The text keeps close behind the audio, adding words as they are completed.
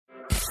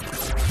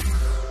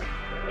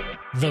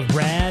The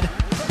RAD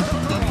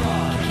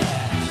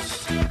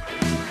Prodcast. The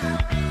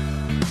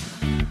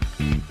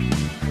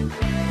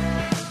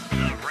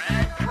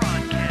RAD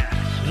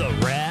Prodcast. The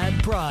RAD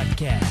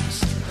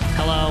Prodcast.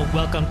 Hello,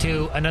 welcome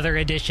to another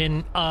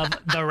edition of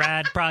the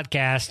RAD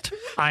Prodcast.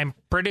 I'm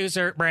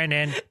producer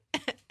Brandon.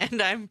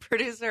 And I'm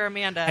producer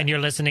Amanda. And you're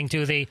listening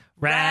to the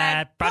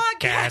RAD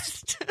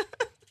Prodcast.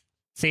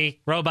 See,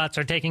 robots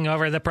are taking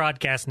over the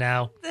podcast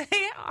now. They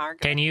are.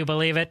 Can you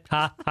believe it?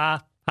 Ha,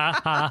 ha,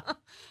 ha, ha.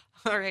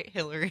 All right,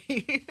 Hillary.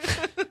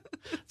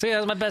 So yeah, that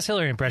was my best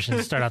Hillary impression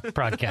to start off the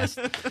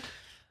podcast.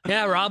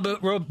 Yeah,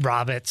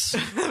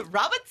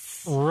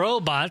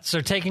 robots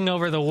are taking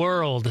over the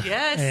world.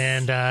 Yes.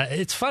 And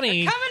it's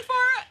funny. They're coming for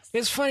us.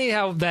 It's funny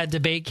how that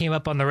debate came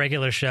up on the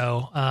regular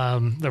show,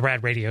 the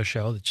Rad Radio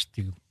show, that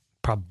you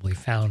probably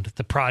found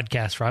the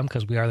podcast from,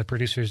 because we are the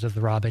producers of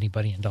the Rob,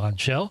 Anybody, and Dawn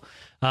show.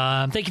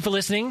 Thank you for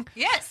listening.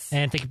 Yes.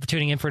 And thank you for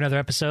tuning in for another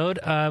episode.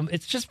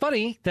 It's just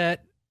funny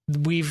that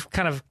we've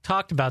kind of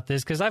talked about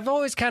this, because I've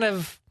always kind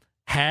of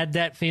had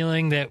that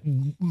feeling that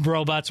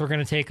robots were going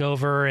to take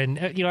over. And,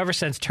 ever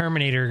since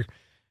Terminator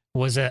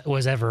was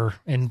ever,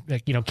 and,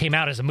 came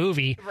out as a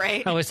movie,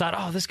 right. I always thought,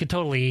 oh, this could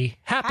totally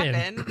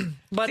happen.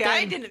 But see, then,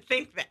 I didn't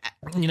think that.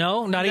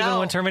 Not even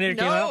when Terminator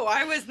came out? No,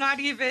 I was not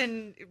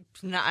even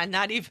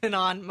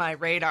on my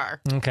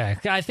radar. Okay.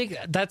 I think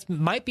that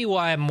might be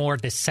why I'm more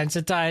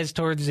desensitized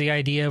towards the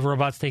idea of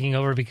robots taking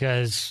over,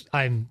 because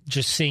I'm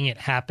just seeing it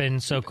happen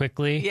so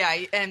quickly. Yeah,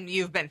 and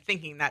you've been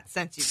thinking that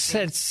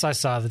since I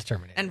saw the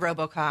Terminator. And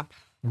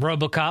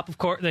RoboCop, of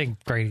course, a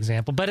great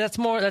example. But that's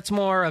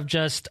more of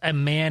just a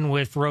man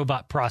with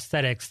robot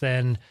prosthetics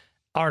than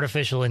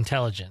artificial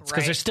intelligence,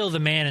 because there's still the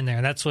man in there.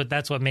 And that's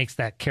what makes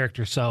that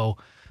character so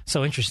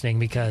interesting,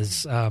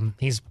 because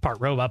he's part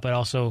robot but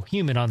also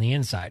human on the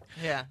inside.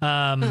 Yeah,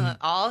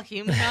 all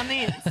human on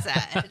the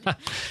inside. I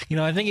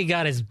think he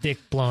got his dick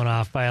blown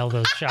off by all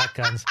those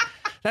shotguns.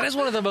 That is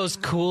one of the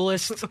most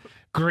coolest,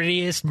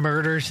 grittiest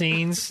murder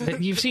scenes.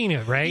 You've seen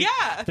it, right?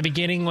 Yeah. The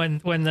beginning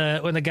when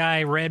the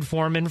guy Red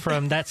Foreman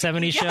from That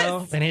 70s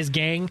Show and his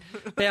gang,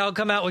 they all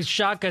come out with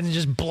shotguns and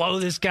just blow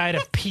this guy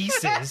to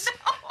pieces.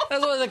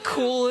 That's one of the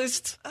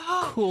coolest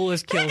kill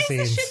scenes. That is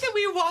the shit that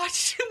we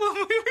watched when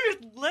we were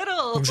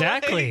little.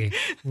 Exactly.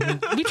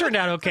 We turned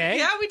out okay.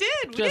 Yeah, we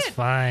did. Just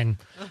fine.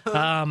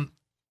 But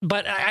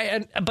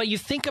you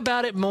think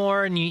about it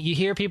more, and you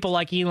hear people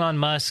like Elon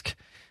Musk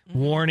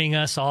warning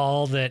us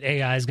all that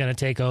AI is going to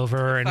take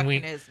over, and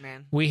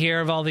we hear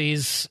of all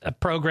these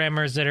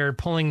programmers that are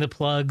pulling the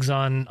plugs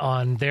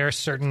on their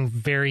certain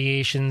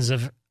variations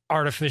of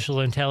artificial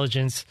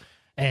intelligence,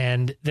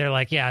 and they're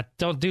like, yeah,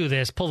 don't do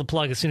this, pull the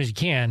plug as soon as you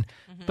can.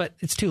 But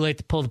it's too late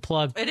to pull the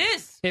plug. It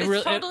is. It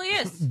totally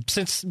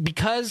is.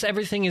 Because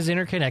everything is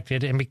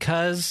interconnected, and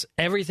because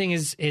everything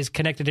is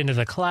connected into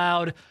the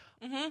cloud,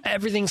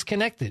 everything's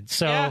connected.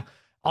 So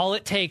all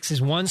it takes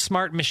is one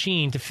smart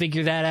machine to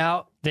figure that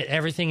out, that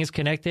everything is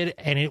connected,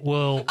 and it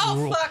will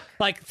rule. Fuck.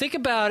 Like, think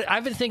about it.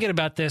 I've been thinking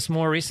about this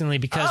more recently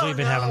because we've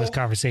been having this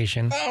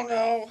conversation. Oh,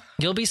 no.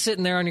 You'll be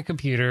sitting there on your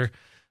computer,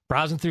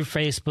 browsing through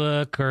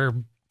Facebook or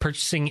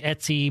purchasing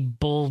Etsy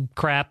bull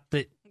crap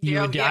that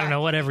you would do. I don't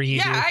know, whatever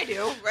you do. Yeah, I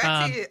do.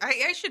 Etsy,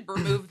 I should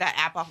remove that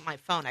app off my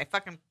phone. I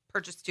fucking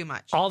purchased too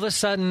much. All of a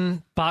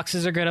sudden,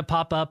 boxes are going to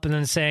pop up and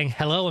then saying,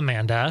 hello,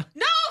 Amanda.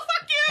 No,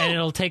 fuck you! And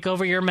it'll take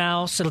over your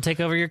mouse, it'll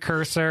take over your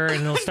cursor,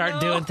 and it'll start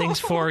doing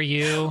things for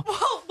you.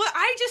 Well, what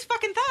I just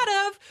fucking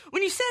thought of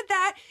when you said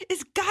that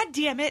is,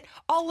 goddamn it,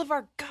 all of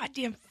our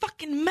goddamn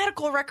fucking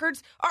medical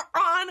records are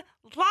online.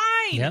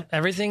 Yep,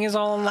 everything is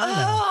all online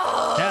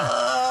now.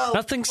 Yeah,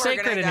 nothing's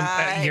sacred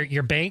anymore.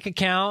 Your bank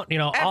account,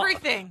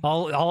 everything.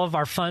 All of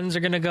our funds are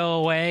going to go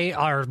away.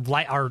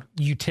 Our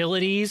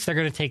utilities, they're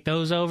going to take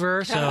those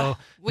over. So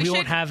we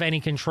won't have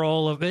any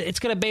control of it. It's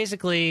going to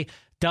basically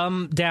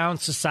dumb down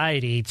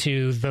society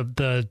to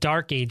the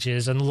dark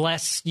ages,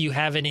 unless you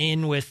have an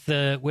in with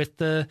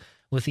the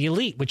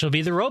elite, which will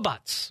be the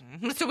robots.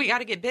 So we got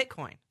to get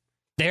Bitcoin.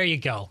 There you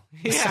go.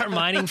 Start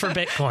mining for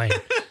Bitcoin.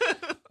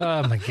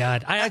 Oh my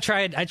God. I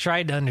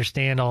tried to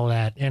understand all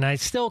that, and I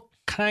still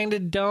kind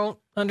of don't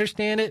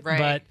understand it,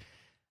 but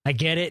I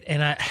get it.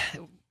 And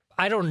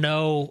I don't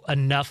know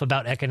enough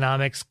about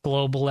economics,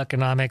 global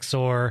economics,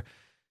 or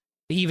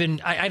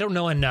even, I don't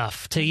know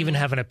enough to even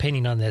have an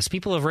opinion on this.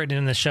 People have written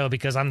in the show,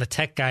 because I'm the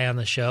tech guy on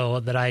the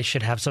show, that I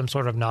should have some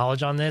sort of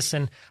knowledge on this.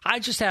 And I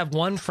just have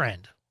one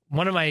friend,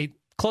 one of my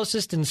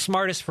closest and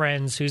smartest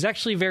friends, who's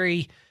actually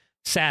very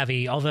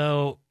savvy,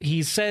 although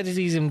he said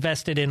he's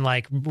invested in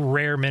like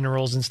rare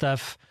minerals and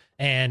stuff,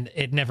 and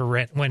it never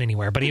went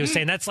anywhere. But he was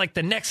saying that's like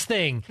the next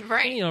thing,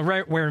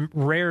 right? Where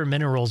rare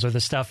minerals are the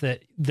stuff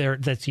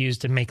that's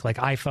used to make like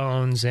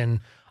iPhones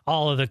and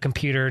all of the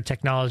computer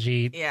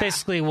technology.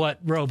 Basically, what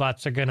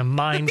robots are going to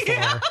mine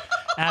for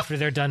after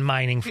they're done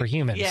mining for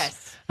humans.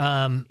 Yes,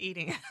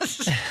 eating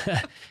us.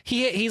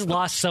 He's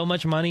lost so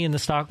much money in the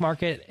stock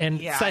market,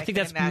 and so I think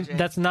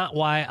that's not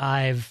why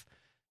I've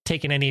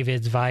taken any of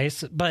his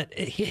advice, but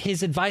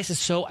his advice is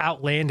so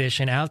outlandish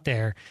and out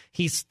there.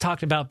 He's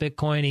talked about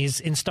Bitcoin. He's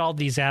installed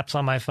these apps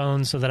on my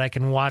phone so that I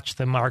can watch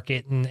the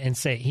market and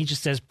say, he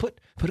just says, put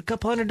a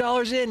couple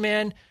 $100 in,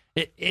 man,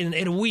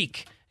 in a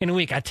week. In a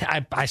week,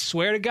 I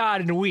swear to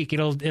God, in a week,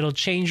 it'll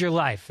change your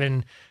life.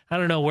 And I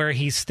don't know where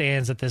he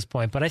stands at this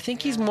point, but I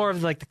think he's more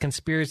of like the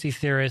conspiracy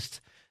theorist.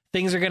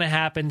 Things are going to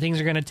happen.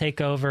 Things are going to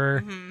take over.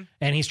 Mm-hmm.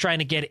 And he's trying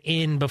to get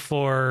in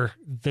before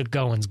the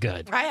going's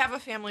good. I have a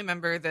family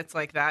member that's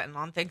like that, and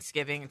on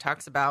Thanksgiving and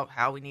talks about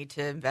how we need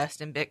to invest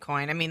in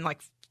Bitcoin. I mean,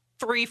 like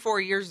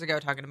 3-4 years ago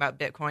talking about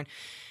Bitcoin.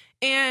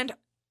 And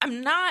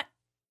I'm not,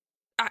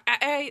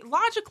 I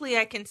logically,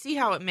 I can see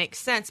how it makes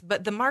sense,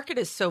 but the market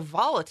is so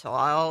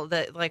volatile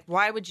that, like,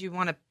 why would you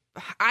want to,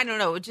 I don't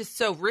know, it's just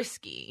so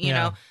risky, you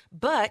know?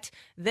 But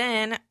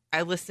then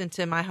I listened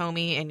to my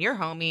homie and your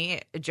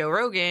homie, Joe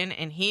Rogan,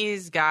 and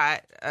he's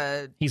got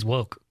he's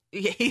woke.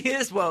 He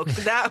is woke.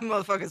 That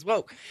motherfucker's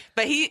woke.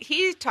 But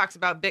he talks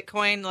about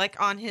Bitcoin, like,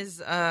 on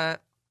his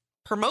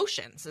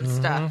promotions and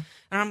stuff.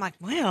 And I'm like,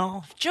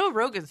 well, if Joe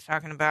Rogan's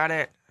talking about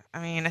it,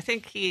 I mean, I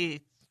think he's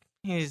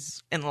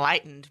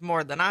enlightened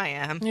more than I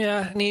am.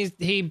 Yeah, and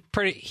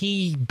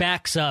he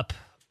backs up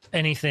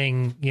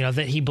anything, you know,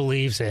 that he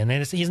believes in.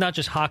 And he's not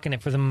just hawking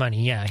it for the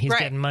money. Yeah, he's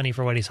getting money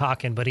for what he's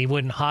hawking, but he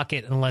wouldn't hawk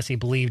it unless he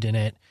believed in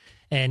it.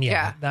 And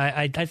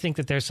I think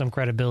that there's some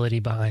credibility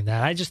behind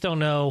that. I just don't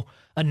know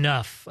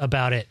enough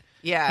about it.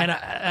 Yeah. And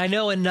I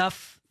know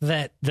enough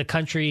that the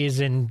country is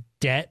in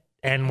debt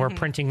and we're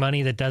printing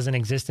money that doesn't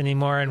exist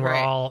anymore. And we're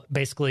all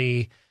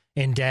basically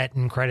in debt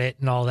and credit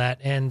and all that.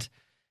 And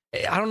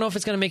I don't know if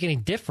it's going to make any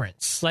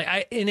difference.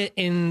 Like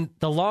in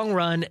the long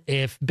run,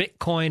 if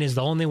Bitcoin is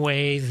the only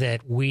way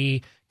that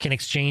we can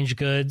exchange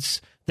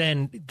goods,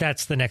 then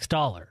that's the next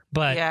dollar.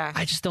 But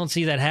I just don't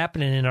see that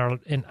happening in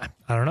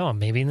I don't know,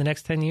 maybe in the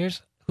next 10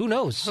 years. Who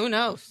knows? Who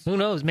knows? Who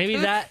knows? Maybe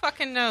Who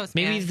fucking knows,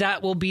 maybe man?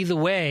 that will be the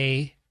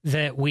way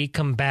that we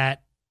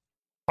combat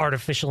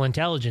artificial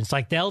intelligence.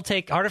 Like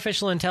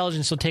artificial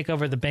intelligence will take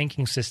over the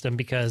banking system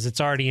because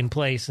it's already in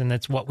place and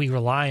that's what we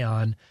rely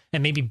on.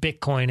 And maybe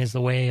Bitcoin is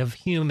the way of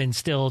humans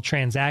still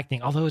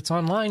transacting, although it's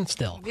online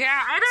still. Yeah,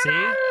 I don't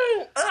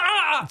know.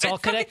 It's all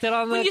connected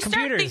on the computers.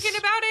 When you start thinking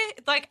about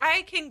it, like,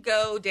 I can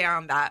go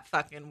down that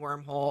fucking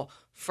wormhole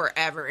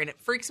forever, and it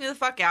freaks me the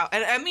fuck out.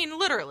 And I mean,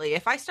 literally,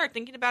 if I start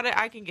thinking about it,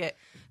 I can get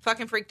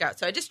fucking freaked out.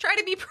 So I just try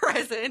to be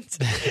present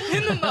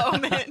in the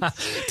moment.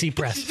 Deep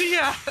breath.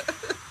 Yeah.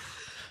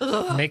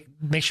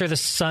 Make sure the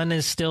sun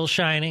is still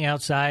shining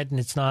outside and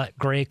it's not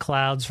gray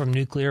clouds from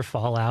nuclear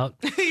fallout.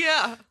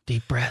 Yeah.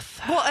 Deep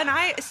breath. Well, and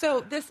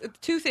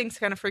two things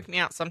kind of freak me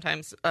out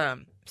sometimes.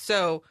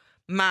 So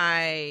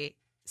my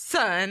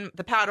son,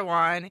 the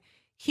Padawan,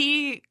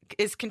 he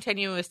is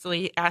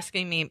continuously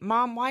asking me,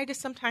 Mom, why do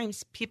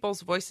sometimes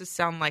people's voices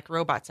sound like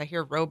robots? I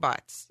hear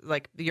robots.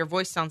 Like, your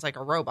voice sounds like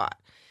a robot.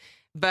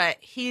 But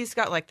he's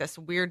got, like, this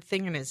weird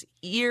thing in his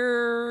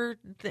ear,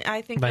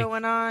 I think, like,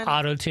 going on.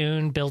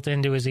 Auto-tune built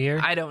into his ear?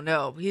 I don't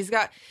know.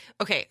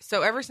 Okay,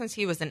 so ever since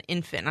he was an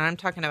infant, and I'm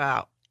talking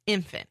about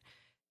infant,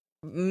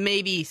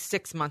 maybe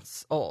 6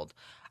 months old,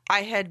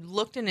 I had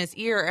looked in his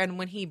ear, and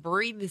when he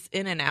breathes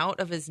in and out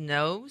of his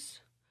nose,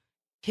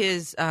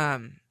 his,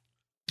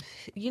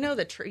 you know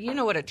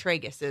what a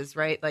tragus is,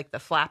 right? Like the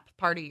flap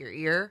part of your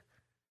ear.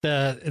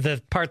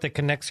 The part that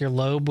connects your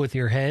lobe with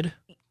your head?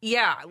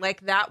 Yeah,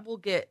 like that will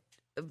get...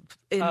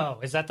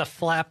 is that the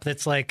flap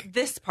that's like...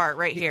 This part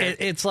right here.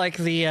 It's like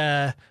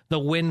the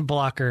wind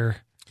blocker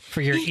for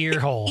your ear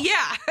hole.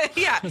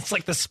 Yeah. It's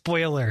like the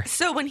spoiler.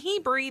 So when he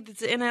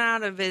breathes in and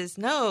out of his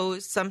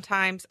nose,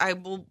 sometimes I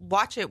will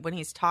watch it when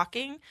he's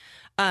talking.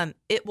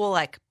 It will,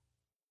 like,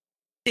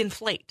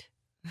 inflate.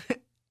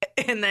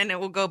 And then it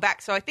will go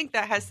back. So I think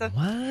that has some...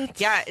 What?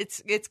 Yeah,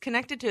 it's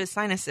connected to his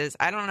sinuses.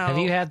 I don't know. Have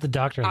you had the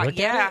doctor look at it?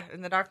 Yeah,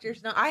 and the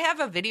doctors know. I have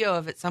a video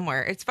of it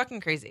somewhere. It's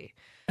fucking crazy.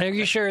 Are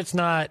you sure it's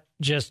not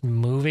just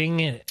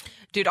moving?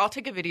 Dude, I'll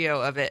take a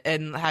video of it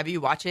and have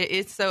you watch it.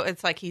 It's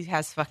like he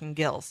has fucking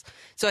gills.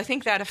 So I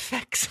think that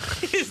affects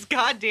his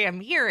goddamn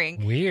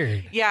hearing.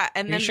 Weird. Yeah,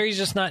 and Are you sure he's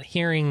just not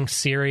hearing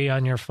Siri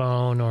on your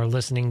phone or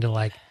listening to,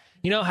 like...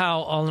 You know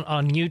how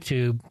on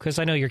YouTube, because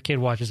I know your kid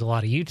watches a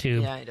lot of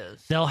YouTube. Yeah, he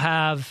does. They'll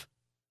have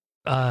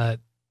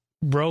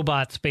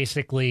robots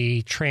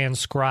basically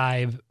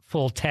transcribe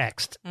full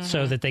text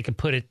so that they could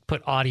put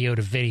audio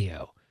to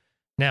video.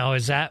 Now,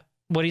 is that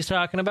what he's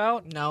talking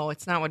about? No,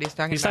 it's not what he's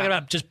talking about. He's talking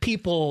about just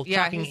people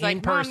talking he's like,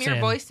 in person. Mom, your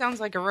voice sounds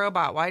like a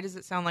robot. Why does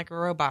it sound like a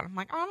robot? I'm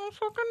like, I don't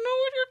fucking know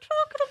what you're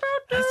talking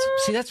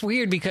about, dude. That's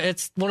weird because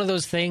it's one of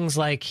those things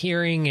like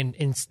hearing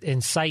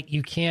and sight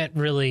you can't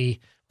really...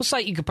 Well,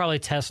 sight you could probably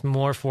test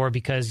more for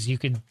because you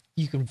can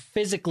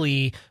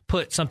physically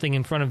put something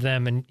in front of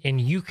them and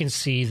you can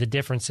see the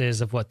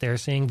differences of what they're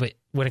seeing. But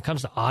when it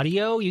comes to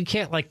audio, you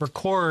can't, like,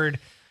 record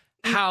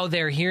how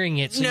they're hearing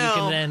it, so you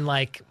can then,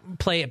 like,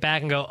 play it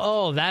back and go,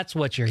 oh, that's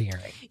what you're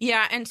hearing.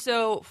 Yeah, and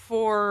so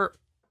for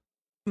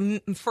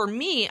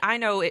me, I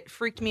know it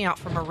freaked me out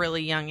from a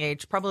really young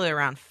age, probably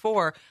around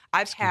 4.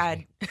 I've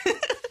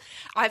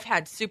I've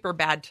had super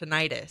bad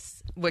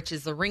tinnitus, which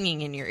is the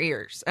ringing in your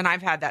ears. And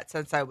I've had that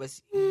since I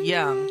was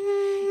young.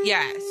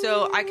 Yeah.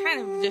 So I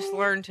kind of just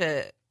learned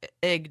to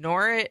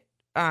ignore it.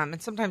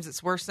 And sometimes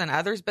it's worse than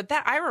others. But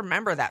that I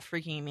remember that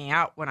freaking me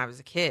out when I was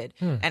a kid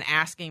and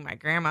asking my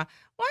grandma,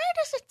 why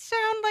does it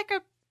sound like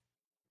a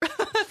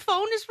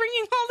phone is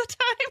ringing all the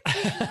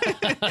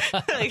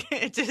time? Like,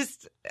 it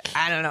just,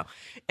 I don't know.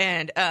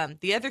 And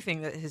the other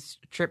thing that has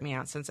tripped me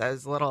out since I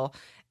was little,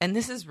 and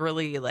this is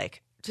really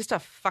like just a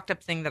fucked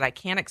up thing that I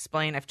can't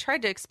explain. I've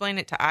tried to explain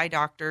it to eye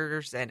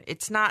doctors, and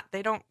it's not,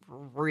 they don't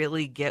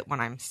really get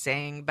what I'm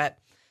saying. But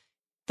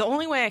the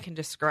only way I can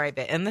describe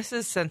it, and this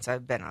is since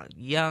I've been a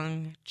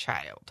young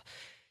child,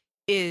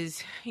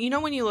 is, you know,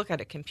 when you look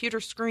at a computer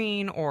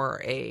screen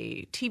or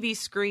a TV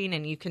screen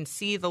and you can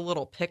see the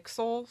little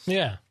pixels?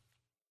 Yeah.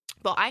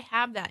 Well, I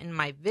have that in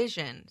my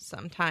vision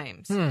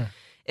sometimes.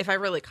 If I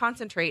really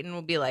concentrate, and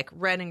will be like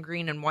red and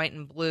green and white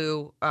and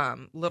blue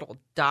little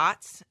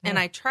dots. And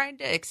I tried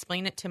to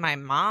explain it to my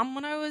mom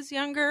when I was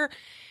younger,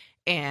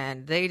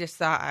 and they just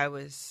thought I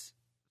was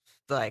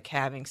like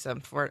having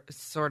some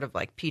sort of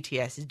like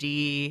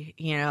PTSD,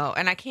 you know,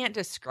 and I can't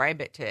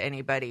describe it to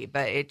anybody,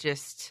 but it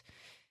just...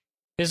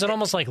 Is it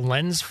almost like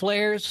lens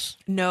flares?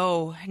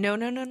 No.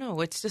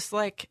 It's just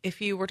like if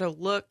you were to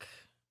look...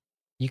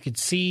 You could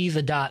see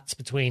the dots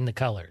between the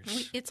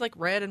colors. It's like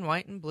red and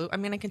white and blue. I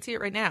mean, I can see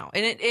it right now.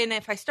 And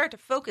if I start to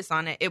focus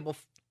on it, it will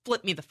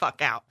flip me the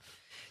fuck out.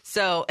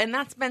 So, and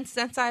that's been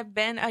since I've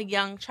been a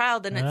young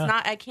child. And it's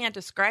not, I can't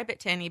describe it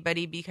to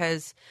anybody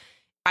because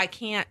I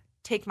can't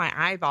take my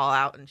eyeball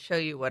out and show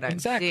you what I'm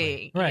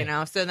seeing. Right. You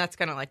know? So that's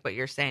kind of like what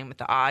you're saying with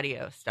the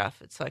audio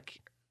stuff. It's like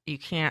you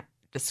can't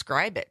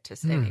describe it to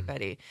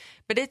anybody.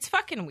 But it's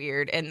fucking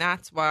weird. And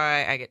that's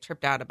why I get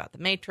tripped out about the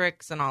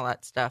Matrix and all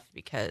that stuff,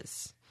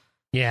 because...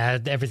 Yeah,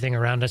 everything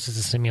around us is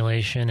a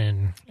simulation,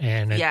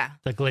 and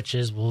the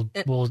glitches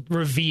will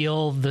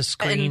reveal the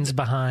screens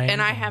behind.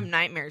 And I have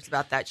nightmares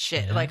about that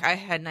shit. Yeah. Like, I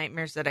had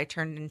nightmares that I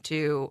turned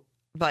into,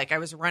 like, I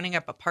was running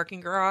up a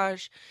parking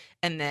garage,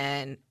 and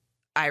then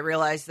I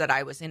realized that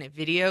I was in a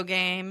video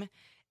game,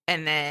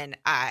 and then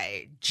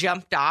I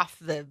jumped off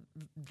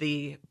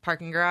the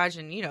parking garage.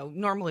 And, you know,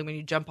 normally when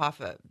you jump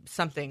off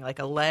something like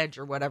a ledge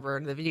or whatever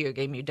in the video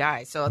game, you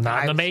die. So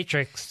not in the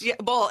Matrix. Yeah,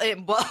 well,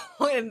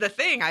 in the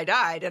thing, I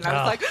died, and I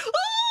was like,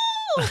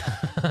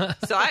 oh!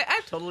 So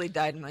I totally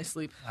died in my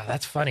sleep. Oh,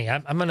 that's funny.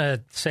 I'm going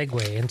to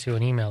segue into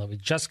an email that we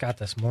just got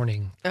this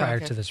morning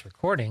prior to this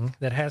recording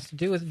that has to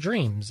do with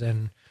dreams.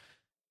 And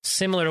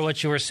similar to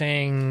what you were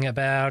saying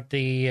about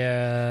the...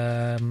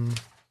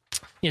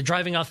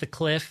 driving off the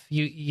cliff,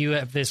 you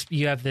have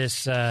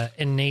this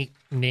innate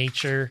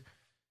nature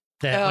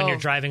that when you're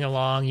driving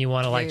along, you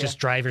want to just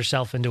drive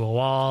yourself into a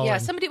wall. Yeah,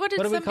 what did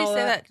somebody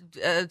say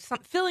that?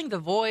 Filling the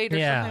void or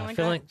something like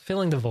that?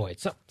 Filling the void,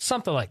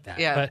 something like that.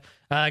 Yeah. But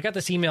I got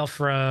this email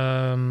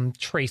from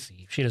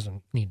Tracy. She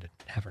doesn't need to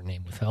have her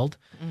name withheld.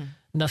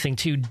 Nothing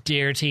too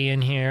dirty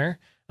in here.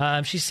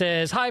 She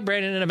says, "Hi,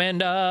 Brandon and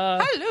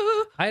Amanda.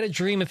 Hello. I had a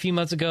dream a few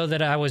months ago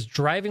that I was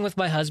driving with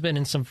my husband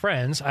and some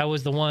friends. I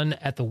was the one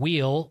at the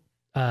wheel,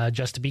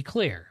 just to be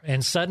clear.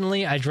 And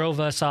suddenly I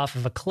drove us off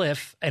of a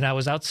cliff, and I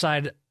was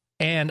outside,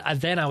 and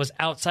then I was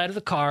outside of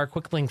the car,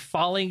 quickly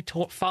falling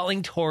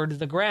toward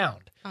the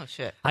ground. Oh,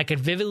 shit. I could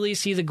vividly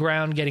see the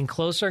ground getting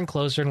closer and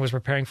closer and was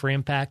preparing for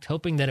impact,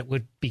 hoping that it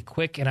would be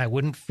quick and I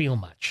wouldn't feel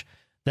much.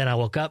 Then I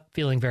woke up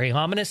feeling very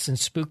ominous and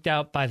spooked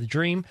out by the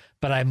dream,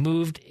 but I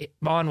moved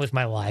on with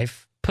my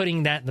life,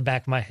 putting that in the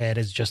back of my head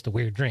as just a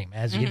weird dream,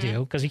 as you do,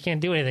 because you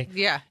can't do anything.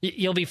 Yeah.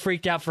 You'll be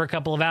freaked out for a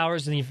couple of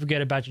hours, and then you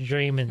forget about your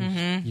dream,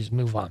 and you just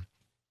move on.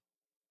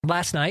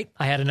 Last night,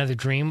 I had another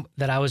dream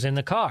that I was in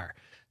the car,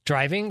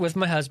 driving with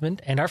my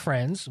husband and our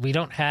friends. We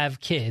don't have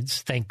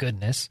kids, thank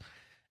goodness.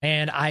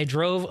 And I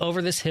drove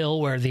over this hill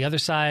where the other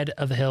side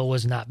of the hill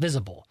was not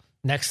visible.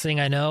 Next thing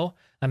I know,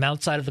 I'm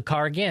outside of the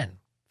car again,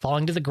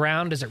 falling to the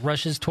ground as it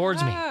rushes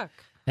towards me.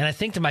 And I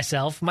think to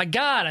myself, my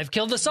God, I've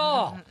killed us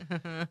all.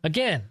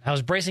 Again, I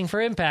was bracing for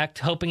impact,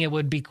 hoping it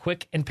would be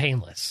quick and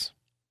painless.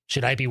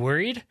 Should I be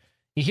worried?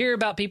 You hear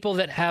about people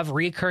that have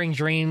recurring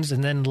dreams,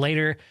 and then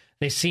later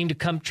they seem to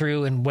come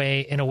true in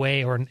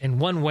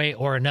one way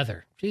or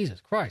another.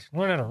 Jesus Christ,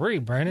 learn how to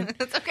read, Brandon.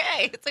 It's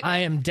okay. I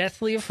am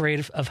deathly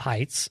afraid of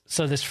heights,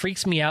 so this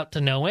freaks me out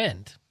to no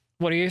end.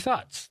 What are your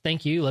thoughts?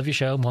 Thank you. Love your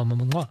show. Mwah,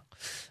 mwah,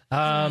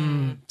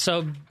 mwah.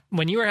 So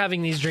when you were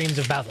having these dreams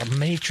about the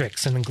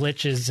Matrix and the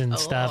glitches and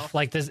stuff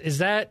like this, is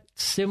that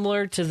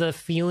similar to the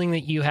feeling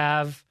that you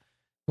have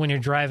when you're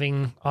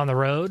driving on the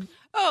road?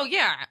 Oh,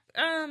 yeah.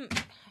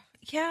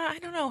 Yeah, I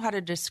don't know how to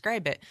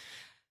describe it.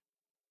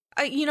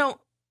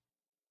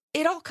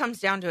 It all comes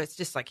down to it's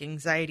just like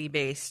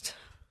anxiety-based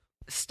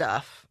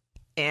stuff.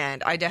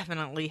 And I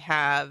definitely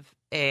have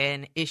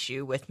an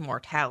issue with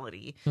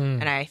mortality.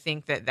 And I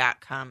think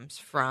that comes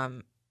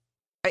from,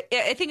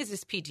 I think it's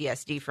this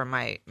PTSD from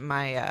my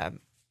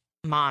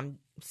mom,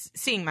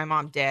 seeing my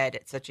mom dead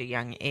at such a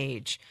young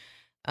age.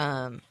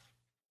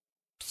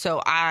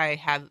 So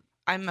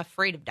I'm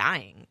afraid of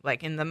dying,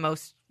 like in the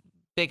most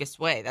biggest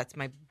way. That's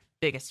my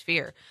biggest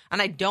fear.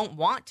 And I don't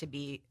want to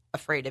be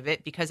afraid of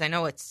it because I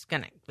know it's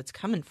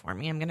coming for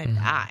me. I'm going to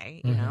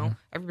die, you know,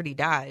 everybody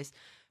dies.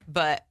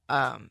 But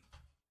I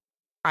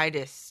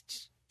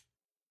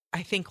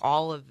think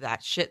all of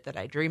that shit that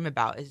I dream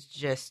about is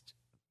just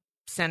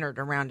centered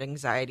around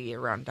anxiety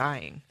around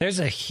dying. There's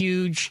a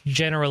huge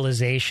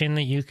generalization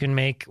that you can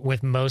make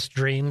with most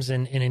dreams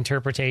and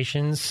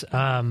interpretations.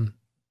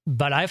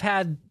 But I've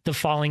had the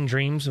falling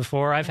dreams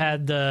before. I've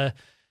had the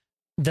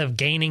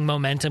gaining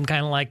momentum,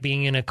 kind of like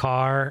being in a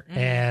car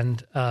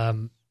and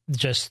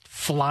just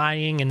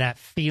flying, and that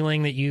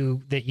feeling that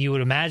you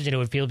would imagine it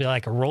would feel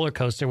like a roller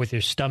coaster with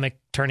your stomach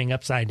turning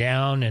upside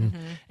down,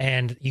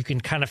 and you can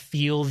kind of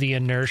feel the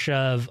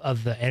inertia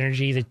of the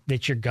energy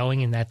that you're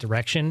going in that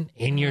direction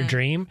in your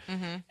dream.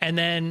 And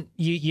then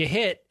you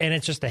hit, and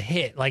it's just a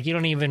hit. Like, you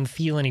don't even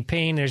feel any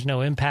pain. There's no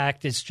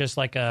impact. It's just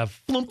like a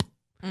flump.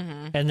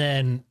 And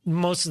then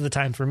most of the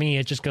time for me,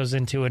 it just goes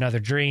into another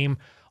dream,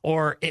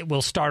 or it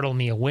will startle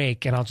me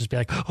awake, and I'll just be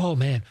like, oh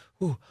man,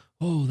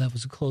 oh, that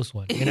was a close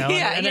one, you know?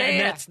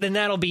 Then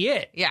that'll be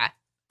it. Yeah.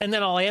 And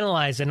then I'll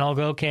analyze and I'll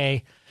go,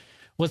 okay,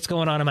 what's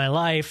going on in my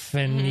life?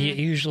 And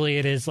usually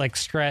it is like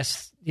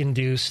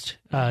stress-induced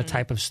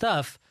type of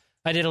stuff.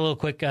 I did a little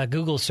quick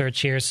Google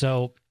search here.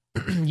 So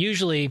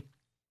usually,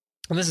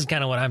 and this is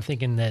kind of what I'm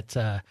thinking that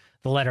the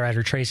letter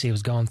writer Tracy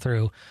was going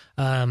through.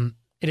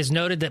 It is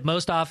noted that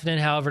most often,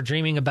 however,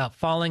 dreaming about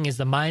falling is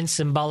the mind's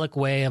symbolic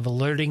way of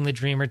alerting the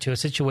dreamer to a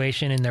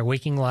situation in their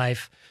waking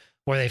life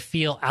where they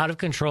feel out of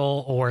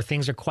control or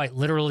things are quite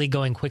literally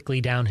going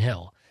quickly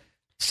downhill.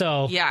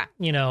 So,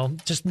 you know,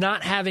 just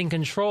not having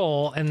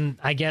control, and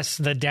I guess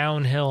the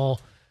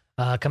downhill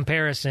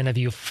comparison of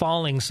you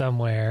falling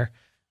somewhere,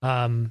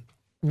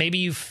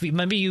 maybe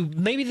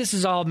this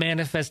is all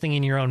manifesting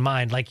in your own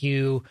mind. Like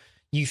you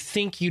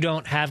think you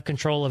don't have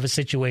control of a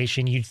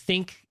situation. You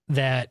think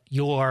that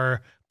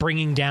you're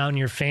bringing down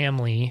your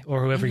family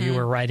or whoever you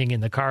were riding in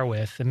the car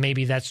with. And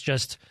maybe that's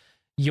just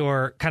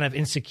your kind of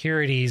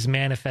insecurities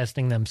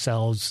manifesting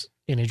themselves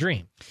in a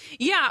dream.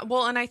 Yeah.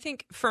 Well, and I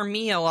think for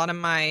me, a lot of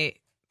my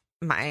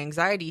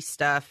anxiety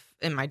stuff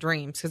in my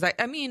dreams, because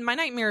I mean, my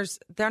nightmares,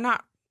 they're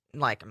not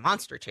like a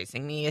monster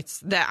chasing me. It's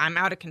that I'm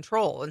out of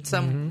control in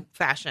some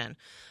fashion.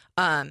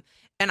 And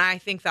I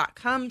think that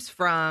comes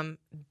from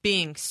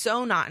being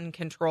so not in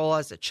control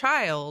as a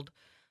child.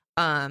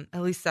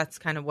 At least that's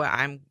kind of what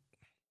I'm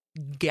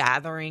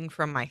gathering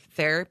from my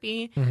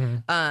therapy.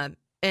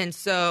 And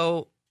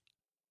so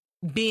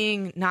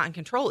being not in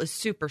control is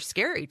super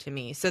scary to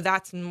me. So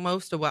that's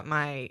most of what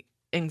my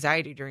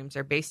anxiety dreams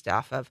are based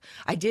off of.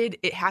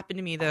 It happened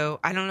to me though.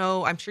 I don't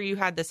know. I'm sure you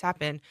had this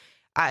happen.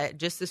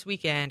 Just this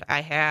weekend,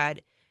 I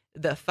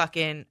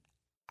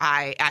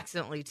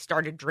accidentally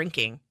started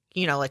drinking.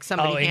 You know, like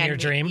somebody in your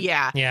dream?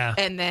 Yeah.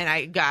 And then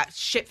I got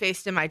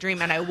shit-faced in my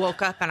dream, and I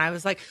woke up, and I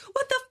was like,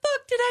 what the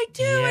fuck did I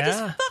do? I just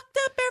fucked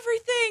up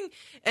everything.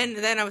 And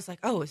then I was like,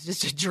 oh, it's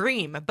just a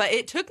dream. But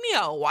it took me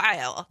a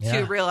while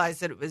to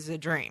realize that it was a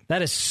dream.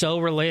 That is so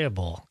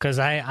relatable, because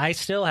I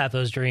still have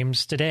those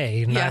dreams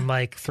today, and I'm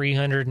like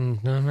 300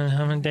 and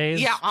how many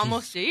days? Yeah,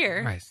 almost a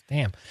year. Christ,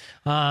 damn.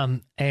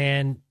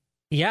 And...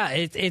 yeah,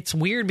 it's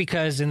weird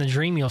because in the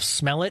dream you'll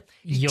smell it,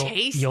 you'll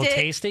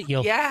taste it,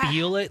 you'll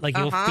feel it, like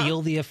you'll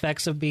feel the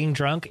effects of being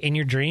drunk in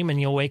your dream,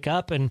 and you'll wake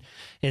up, and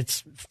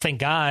it's,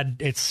 thank God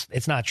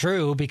it's not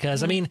true,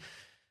 because I mean,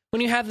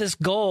 when you have this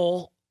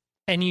goal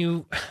and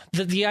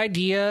the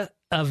idea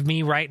of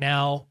me right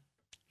now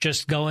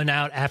just going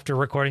out after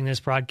recording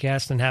this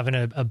podcast and having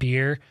a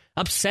beer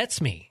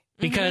upsets me.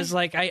 Because,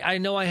 like, I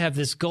know I have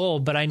this goal,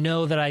 but I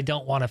know that I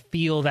don't want to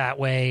feel that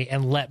way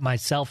and let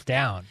myself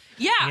down.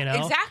 Yeah, you know?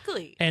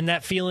 Exactly. And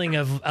that feeling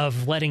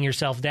of letting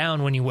yourself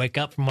down when you wake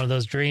up from one of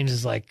those dreams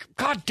is like,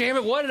 God damn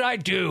it, what did I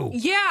do?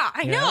 Yeah,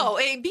 I know.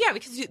 Yeah,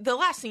 because the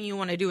last thing you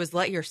want to do is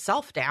let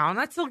yourself down.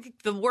 That's like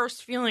the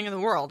worst feeling in the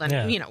world.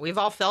 And, you know, we've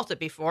all felt it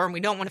before, and we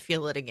don't want to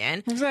feel it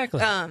again.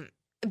 Exactly.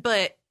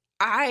 But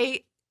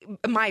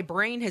my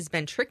brain has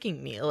been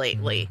tricking me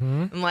lately.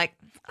 I'm like,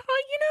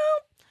 oh, you know,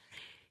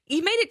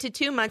 you made it to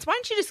 2 months. Why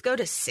don't you just go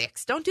to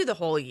 6? Don't do the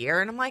whole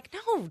year. And I'm like,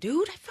 no,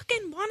 dude, I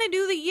fucking want to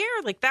do the year.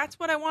 Like, that's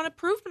what I want to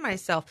prove to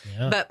myself.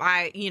 Yeah. But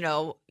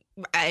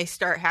I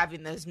start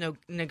having those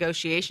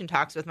negotiation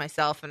talks with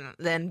myself. And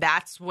then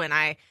that's when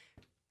I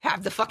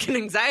have the fucking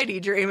anxiety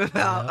dream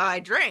about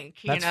I drank.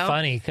 That's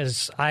funny,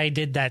 because I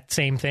did that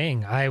same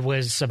thing. I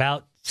was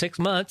about 6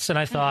 months, and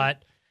I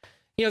thought,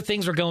 you know,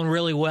 things were going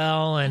really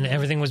well, and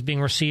everything was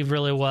being received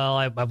really well.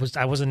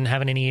 I wasn't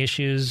having any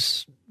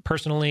issues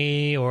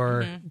personally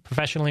or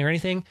professionally or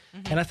anything.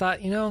 And I thought,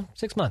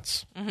 6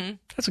 months,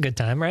 that's a good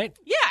time, right?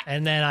 Yeah.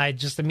 And then I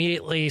just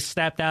immediately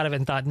snapped out of it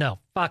and thought, no,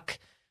 fuck,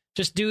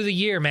 just do the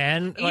year,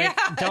 man. Like,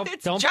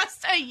 it's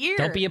just a year.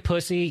 Don't be a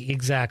pussy.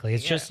 Exactly.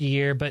 It's just a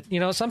year. But,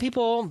 some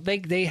people, they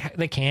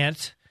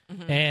can't,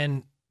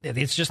 and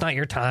it's just not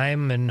your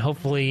time. And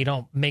hopefully you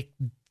don't make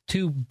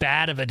too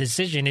bad of a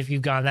decision if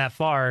you've gone that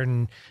far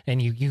and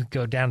you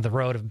go down the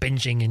road of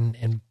binging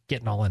and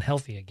getting all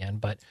unhealthy again.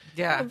 But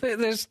yeah,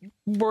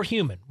 we're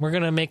human. We're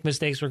going to make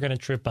mistakes. We're going to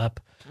trip up.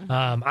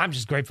 I'm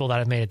just grateful that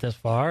I've made it this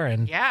far.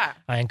 And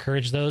I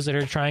encourage those that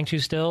are trying to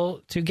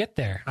still to get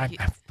there.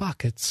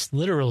 Fuck, it's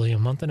literally a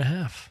month and a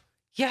half.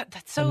 Yeah,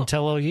 that's so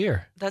until a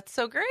year. That's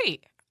so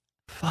great.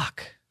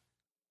 Fuck,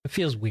 it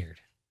feels weird.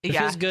 It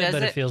feels good,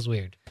 but it feels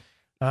weird.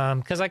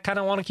 Because I kind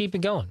of want to keep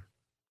it going.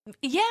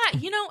 Yeah,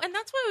 and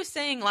that's what I was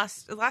saying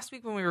last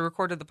week when we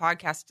recorded the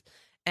podcast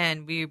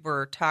and we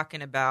were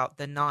talking about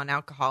the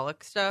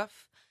non-alcoholic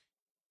stuff.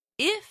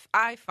 If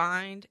I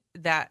find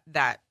that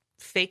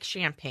fake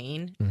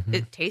champagne,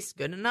 it tastes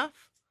good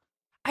enough,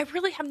 I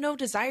really have no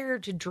desire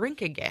to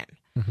drink again.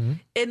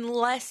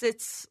 Unless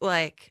it's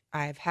like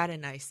I've had a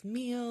nice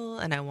meal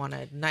and I want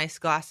a nice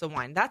glass of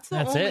wine. That's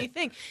the only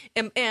thing.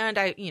 And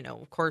I,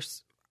 of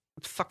course,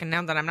 fucking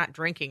now that I'm not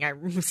drinking,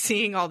 I'm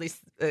seeing all these,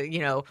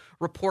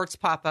 reports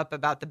pop up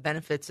about the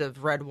benefits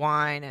of red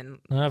wine and,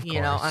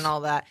 and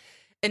all that.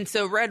 And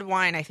so red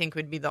wine, I think,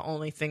 would be the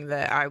only thing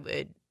that I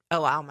would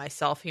allow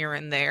myself here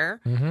and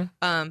there.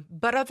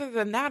 But other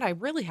than that, I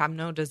really have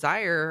no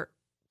desire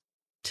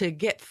to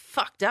get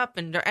fucked up.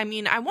 And I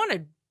mean, I want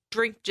to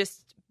drink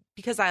just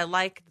because I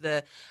like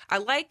a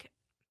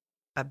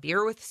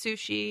beer with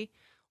sushi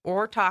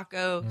or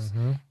tacos,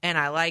 and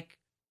I like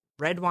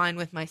red wine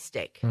with my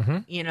steak.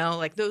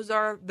 Like those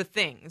are the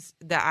things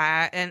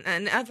that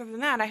and other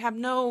than that, I have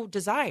no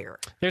desire.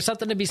 There's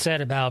something to be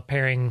said about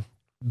pairing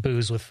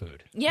booze with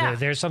food. Yeah.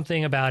 There's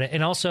something about it.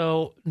 And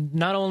also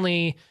not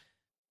only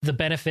the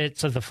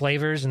benefits of the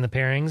flavors and the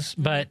pairings,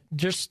 but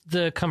just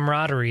the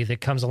camaraderie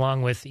that comes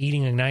along with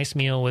eating a nice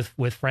meal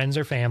with friends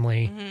or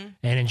family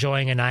and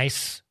enjoying a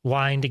nice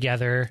wine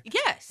together.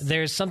 Yes.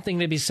 There's something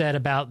to be said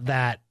about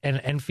that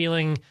and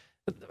feeling.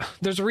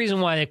 There's a reason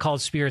why they call it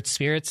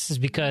spirits is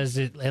because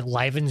it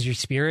livens your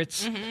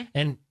spirits,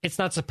 and it's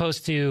not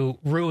supposed to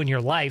ruin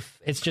your life.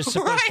 It's just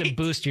supposed to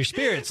boost your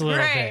spirits a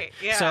little bit.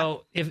 Yeah.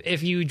 So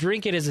if you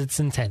drink it as it's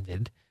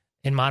intended,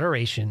 in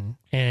moderation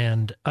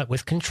and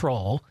with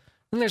control,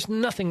 then there's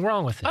nothing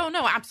wrong with it. Oh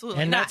no,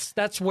 absolutely and not.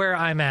 that's where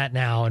I'm at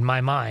now in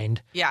my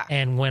mind. Yeah.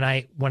 And when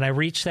I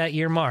reach that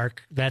year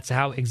mark, that's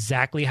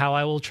exactly how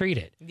I will treat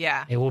it.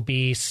 Yeah. It will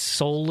be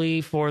solely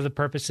for the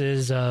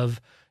purposes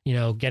of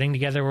getting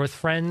together with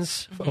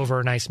friends over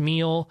a nice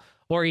meal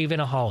or even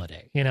a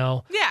holiday,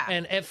 Yeah.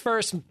 And at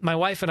first, my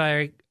wife and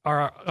I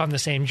are on the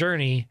same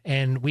journey,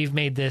 and we've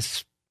made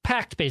this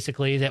pact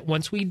basically that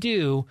once we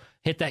do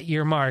hit that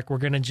year mark, we're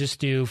going to just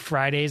do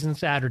Fridays and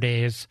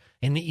Saturdays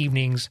in the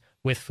evenings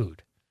with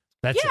food.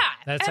 That's it.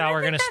 That's how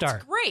we're going to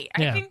start. That's great.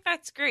 I think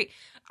that's great.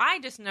 I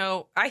just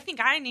know, I think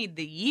I need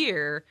the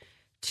year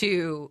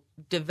to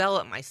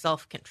develop my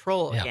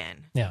self-control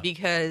again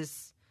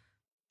because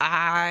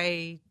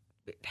I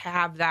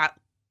have that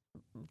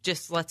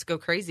just let's go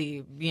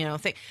crazy,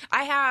 thing.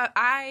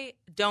 I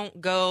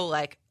don't go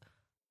like,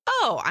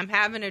 oh, I'm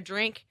having a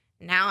drink.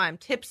 Now I'm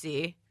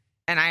tipsy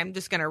and I'm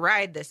just going to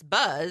ride this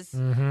buzz.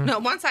 No,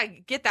 once I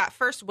get that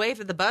first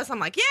wave of the buzz, I'm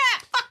like, yeah,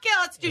 fuck yeah,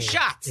 let's do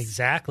shots.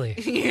 Exactly.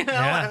 And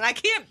I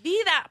can't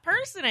be that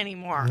person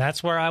anymore. And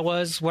that's where I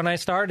was when I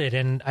started.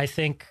 And I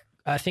think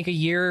a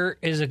year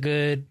is a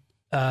good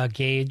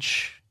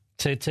gauge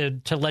to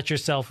let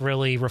yourself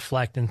really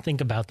reflect and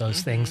think about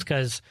those things,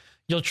 because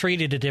you'll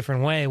treat it a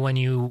different way when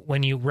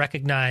you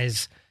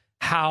recognize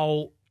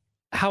how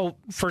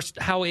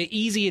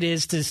easy it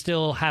is to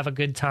still have a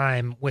good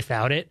time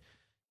without it,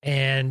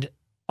 and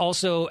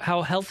also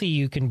how healthy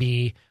you can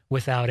be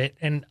without it.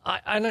 And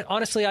I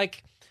honestly,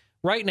 like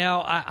right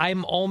now,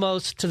 I'm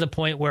almost to the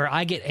point where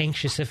I get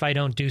anxious if I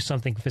don't do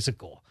something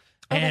physical.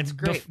 Oh, and that's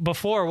great.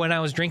 Before, when I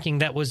was drinking,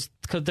 that was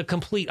the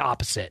complete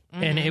opposite.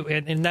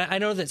 And I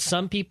know that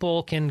some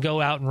people can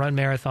go out and run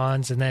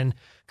marathons and then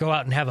go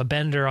out and have a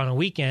bender on a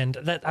weekend.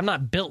 That I'm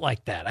not built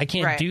like that. I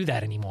can't do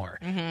that anymore.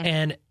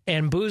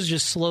 And booze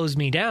just slows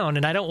me down.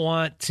 And I don't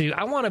want to.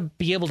 I want to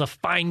be able to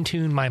fine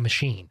tune my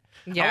machine.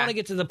 I want to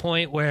get to the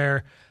point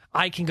where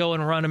I can go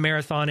and run a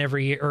marathon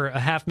every year or a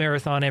half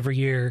marathon every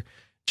year,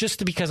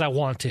 just because I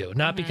want to,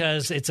 not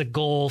because it's a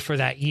goal for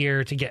that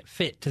year to get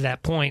fit to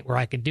that point where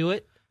I could do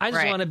it. I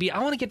just want to I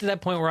want to get to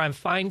that point where I'm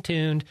fine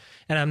tuned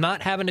and I'm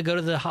not having to go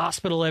to the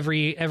hospital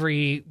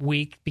every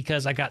week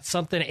because I got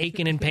something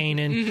aching and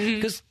paining.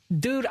 Because,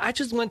 dude, I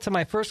just went to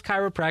my first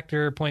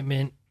chiropractor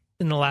appointment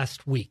in the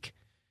last week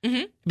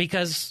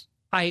because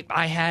I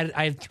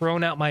had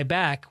thrown out my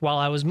back while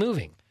I was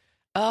moving.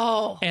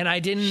 Oh, and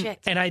I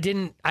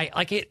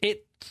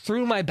it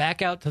threw my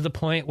back out to the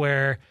point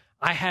where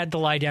I had to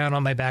lie down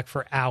on my back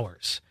for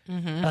hours.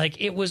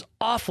 Like, it was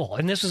awful.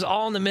 And this was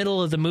all in the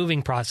middle of the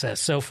moving process.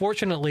 So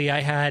fortunately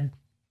I had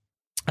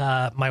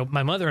my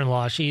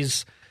mother-in-law.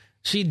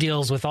 She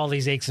deals with all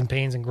these aches and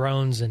pains and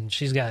groans, and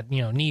she's got,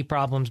 knee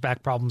problems,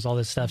 back problems, all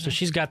this stuff. So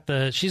she's got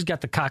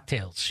the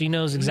cocktails. She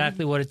knows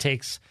exactly what it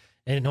takes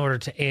in order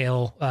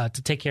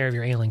to take care of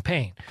your ailing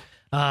pain.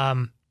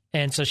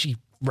 And so she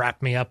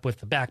wrapped me up with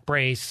the back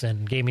brace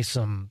and gave me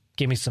some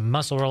give me some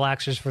muscle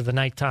relaxers for the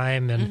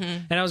nighttime,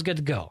 and I was good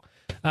to go.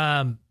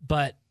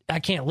 But I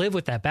can't live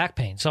with that back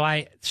pain.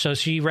 So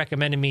she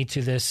recommended me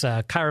to this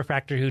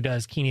chiropractor who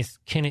does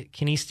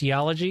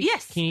kinesiology.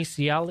 Yes.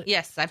 Kinesiology.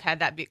 Yes, I've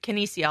had that.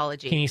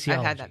 Kinesiology.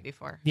 I've had that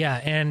before.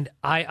 Yeah, and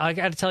I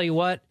got to tell you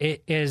what,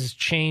 it has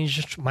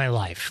changed my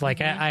life.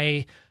 Like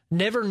I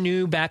never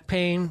knew back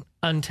pain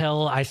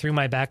until I threw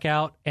my back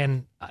out,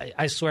 and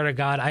I swear to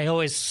God, I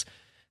always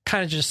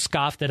kind of just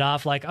scoffed it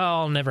off, like, oh,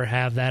 I'll never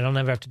have that. I'll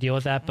never have to deal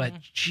with that.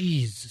 But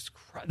Jesus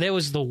Christ, that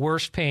was the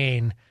worst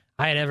pain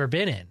I had ever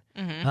been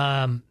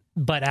in.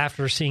 But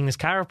after seeing this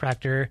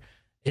chiropractor,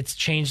 it's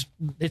changed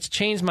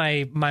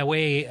my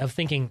way of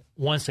thinking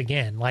once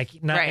again. Like,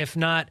 if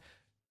not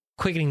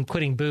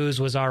quitting booze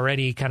was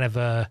already kind of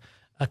a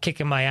kick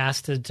in my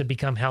ass to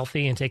become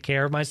healthy and take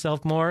care of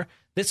myself more,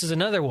 this is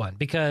another one,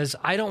 because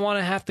I don't want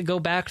to have to go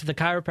back to the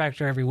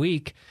chiropractor every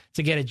week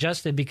to get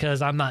adjusted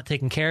because I'm not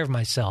taking care of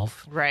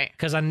myself. Right.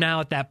 Because I'm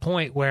now at that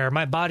point where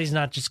my body's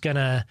not just going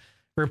to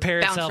repair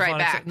itself on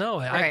back. Itself. No,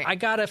 right. I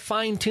got to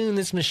fine tune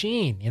this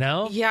machine, you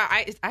know? Yeah,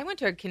 I went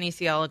to a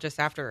kinesiologist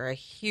after a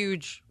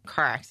huge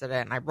car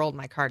accident, and I rolled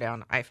my car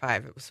down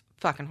I-5. It was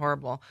fucking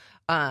horrible.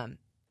 And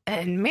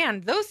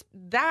man, those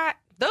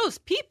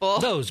people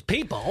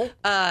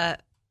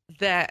that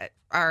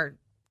are,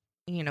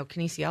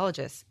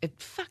 kinesiologists, it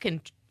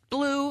fucking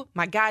blew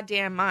my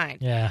goddamn mind.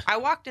 Yeah. I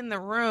walked in the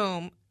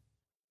room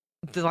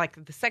the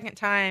second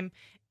time,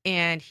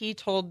 and he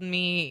told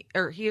me,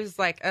 or he was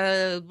like,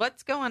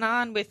 what's going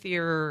on with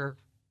your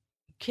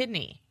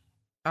kidney?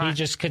 He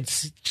just could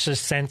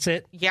just sense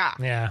it. Yeah.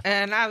 Yeah.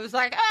 And I was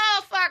like,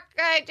 oh, fuck,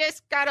 I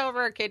just got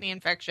over a kidney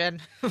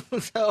infection.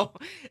 So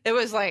it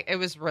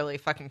was really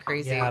fucking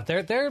crazy. Yeah,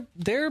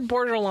 they're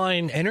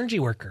borderline energy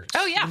workers.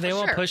 Oh, yeah, they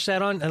won't push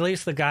that on, at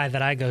least the guy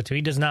that I go to,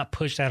 he does not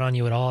push that on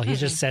you at all. He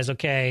just says,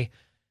 okay,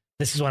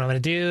 this is what I'm going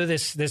to do.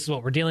 This is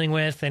what we're dealing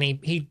with. And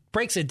he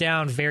breaks it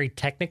down very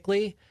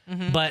technically,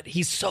 but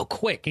he's so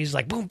quick. He's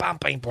like, boom, bam,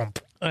 bam, boom.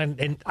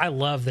 And I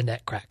love the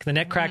neck crack. The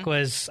neck crack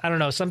was, I don't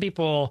know, some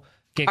people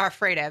are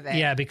afraid of it.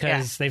 Yeah,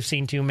 because they've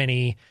seen too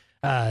many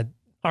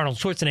Arnold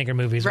Schwarzenegger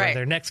movies where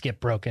their necks get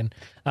broken.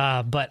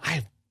 But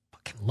I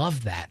fucking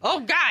love that. Oh,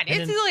 God.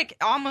 It's like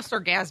almost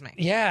orgasmic.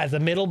 Yeah, the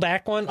middle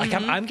back one. Like,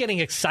 I'm getting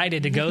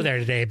excited to go there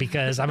today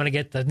because I'm going to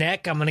get the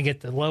neck. I'm going to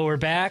get the lower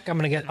back. I'm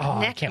going to get,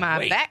 I can't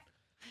wait. Back.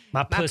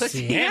 My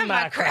pussy and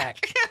my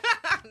crack.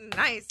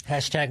 Nice.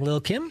 Hashtag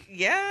Lil Kim?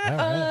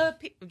 Yeah.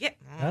 Right.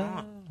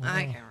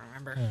 I can't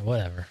remember.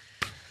 Whatever.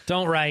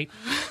 Don't write.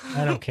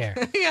 I don't care.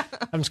 Yeah.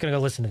 I'm just going to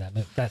go listen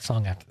to that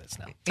song after this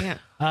now. Yeah.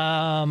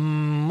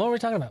 What were we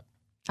talking about?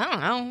 I don't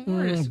know.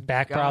 We're just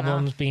back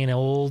problems, being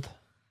old,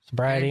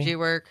 sobriety. Energy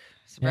work,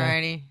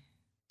 sobriety. Yeah.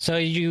 So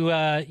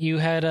you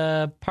had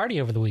a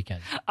party over the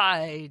weekend.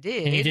 I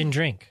did. And you didn't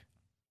drink.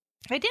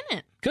 I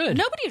didn't. Good.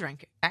 Nobody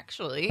drank,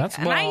 actually.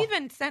 I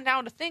even sent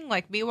out a thing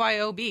like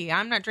BYOB.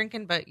 I'm not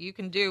drinking, but you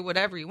can do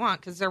whatever you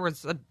want, because there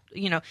was it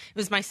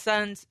was my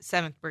son's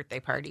 7th birthday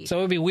party. So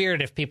it would be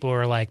weird if people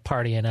were like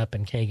partying up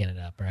and kegging it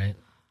up, right?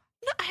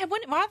 No, it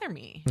wouldn't bother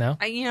me. No?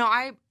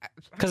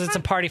 Because it's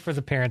a party for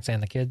the parents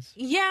and the kids.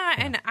 Yeah,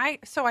 and I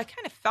kind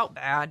of felt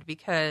bad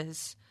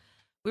because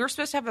we were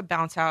supposed to have a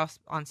bounce house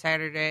on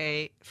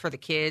Saturday for the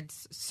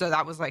kids. So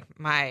that was like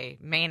my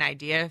main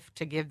idea,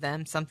 to give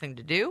them something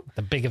to do.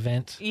 The big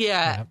event.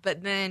 Yeah.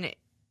 But then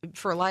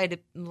for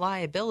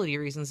liability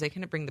reasons, they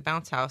couldn't bring the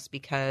bounce house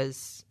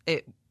because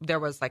there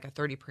was like a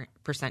 30%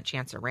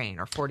 chance of rain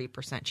or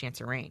 40% chance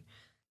of rain.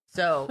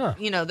 So,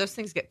 those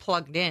things get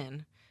plugged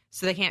in.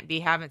 So they can't be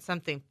having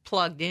something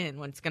plugged in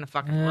when it's going to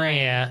fucking rain.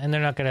 Yeah. And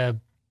they're not going to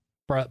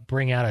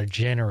bring out a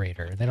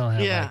generator. They don't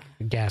have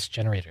like gas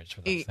generators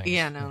for those things.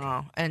 Yeah,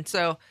 no. And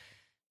so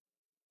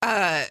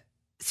I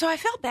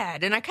felt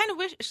bad, and I kind of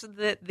wish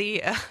that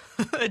the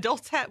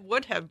adults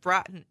would have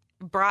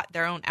brought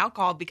their own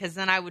alcohol, because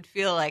then I would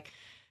feel like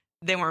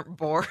they weren't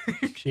bored.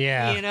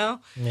 Yeah.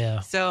 Yeah.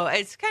 So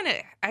it's kind of,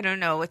 I don't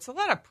know, it's a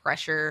lot of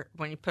pressure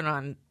when you put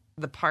on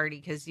the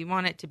party, because you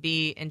want it to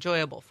be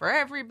enjoyable for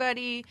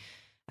everybody.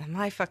 And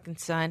my fucking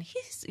son,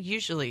 he's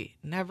usually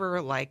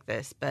never like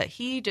this, but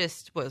he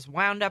just was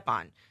wound up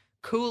on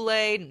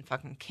Kool-Aid and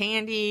fucking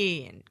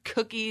candy and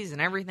cookies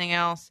and everything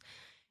else.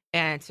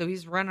 And so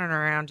he's running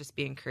around just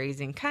being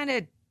crazy and kind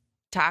of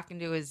talking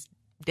to his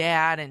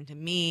dad and to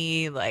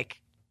me, like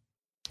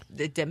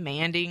the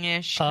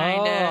demanding-ish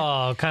kind of.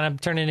 Oh, kind of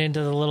turning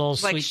into the little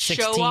like sweet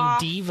 16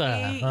 diva.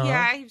 Uh-huh.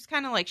 Yeah, he was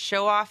kind of like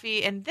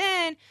show-offy. And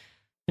then...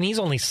 And he's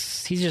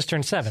just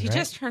turned 7, right? He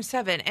just turned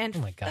 7. And oh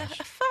my gosh.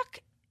 Fuck.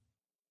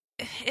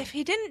 If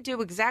he didn't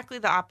do exactly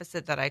the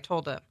opposite that I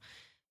told him.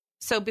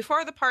 So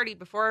before the party,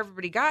 before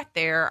everybody got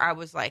there, I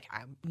was like,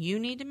 you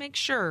need to make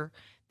sure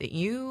that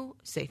you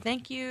say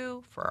thank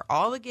you for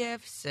all the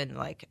gifts, and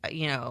like,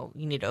 you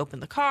need to open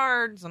the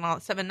cards and all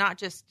that stuff, and not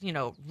just,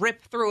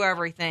 rip through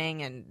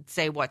everything and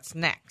say what's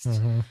next.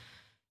 Mm-hmm.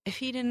 if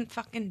he didn't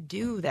fucking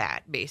do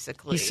that,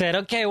 basically. He said,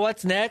 okay,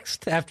 what's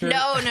next after?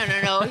 No.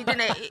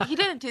 He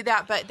didn't do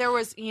that. But there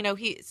was,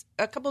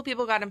 a couple of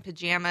people got him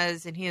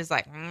pajamas and he was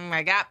like,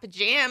 I got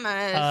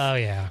pajamas. Oh,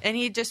 yeah. And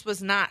he just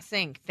was not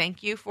saying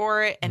thank you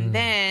for it. And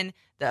then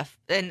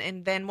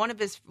and then one of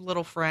his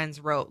little friends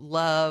wrote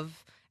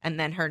love and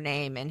then her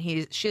name. And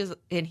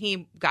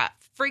he got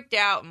freaked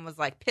out and was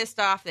like pissed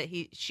off that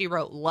she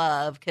wrote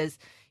love because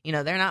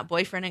they're not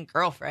boyfriend and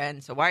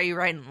girlfriend, so why are you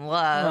writing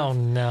love? Oh,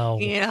 no.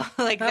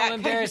 Like how that.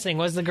 embarrassing.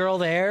 Was the girl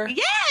there?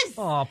 Yes!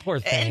 Oh, poor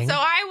thing. And so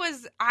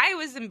I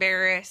was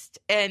embarrassed,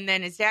 and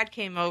then his dad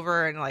came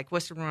over and, like,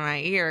 whispered in my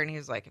ear, and he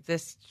was like, if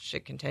this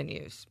shit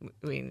continues,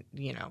 we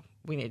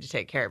need to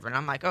take care of it. And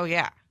I'm like, oh,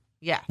 yeah.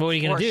 Yeah, what are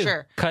you going to do?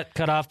 Sure.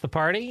 Cut off the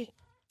party?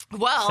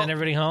 Well, send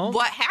everybody home?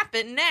 What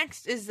happened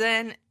next is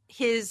then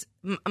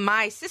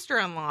my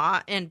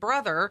sister-in-law and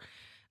brother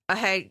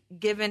had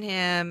given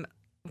him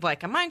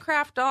like a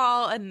Minecraft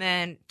doll and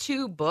then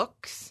 2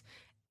 books.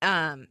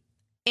 And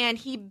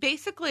he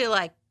basically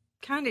like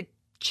kind of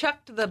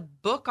chucked the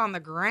book on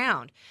the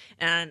ground.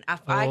 And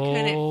if I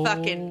couldn't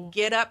fucking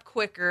get up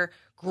quicker,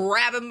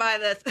 grab him by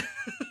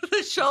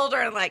the shoulder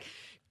and like,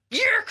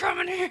 you're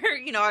coming here.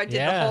 I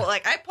did the whole,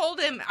 like, I pulled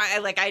him.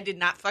 I did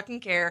not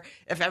fucking care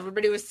if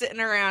everybody was sitting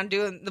around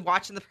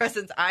watching the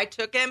presents. I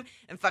took him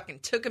and fucking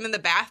took him in the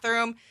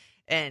bathroom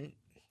and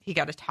he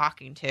got a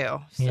talking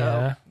to.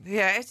 So,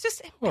 yeah, it's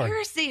just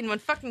embarrassing when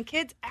fucking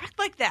kids act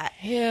like that.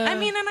 Yeah. I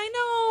mean, and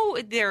I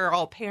know they're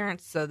all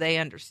parents, so they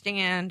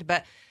understand,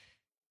 but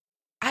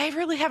I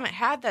really haven't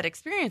had that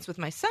experience with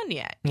my son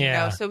yet.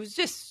 So it was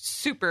just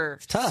super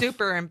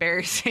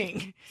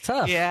embarrassing. It's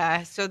tough.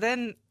 Yeah. So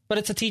then. But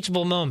it's a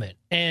teachable moment.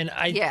 And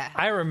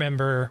I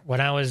remember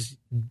when I was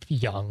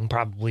young,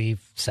 probably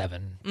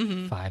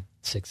 7, 5,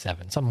 6,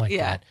 7, something like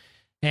that.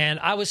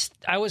 And I was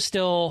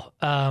still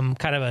kind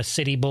of a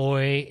city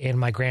boy in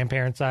my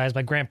grandparents' eyes.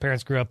 My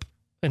grandparents grew up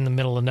in the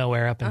middle of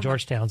nowhere up in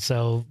Georgetown,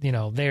 so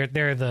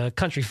they're the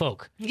country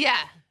folk. Yeah.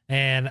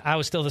 And I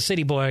was still the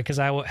city boy because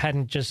I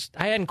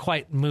hadn't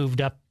quite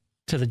moved up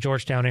to the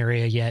Georgetown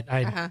area yet.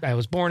 I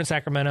was born in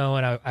Sacramento,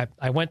 and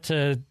I went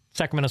to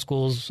Sacramento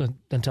schools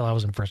until I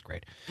was in first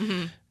grade.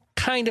 Mm-hmm.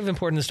 Kind of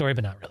important to the story,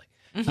 but not really.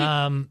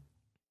 Mm-hmm.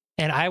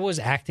 And I was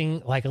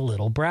acting like a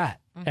little brat.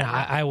 Mm-hmm.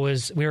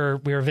 And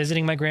we were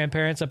visiting my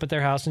grandparents up at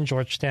their house in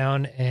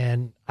Georgetown,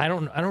 and I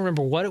don't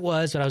remember what it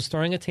was, but I was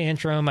throwing a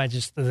tantrum. I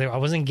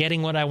wasn't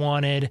getting what I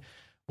wanted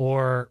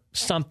or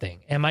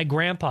something. And my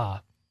grandpa,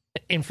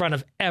 in front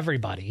of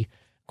everybody,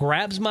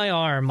 grabs my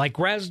arm, like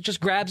grabs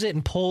it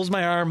and pulls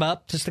my arm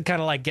up just to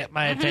kind of like get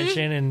my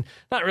attention, and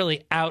not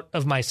really out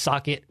of my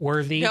socket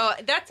worthy. No,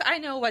 I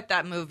know what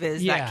that move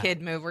is. Yeah. That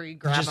kid move where you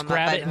grab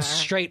it and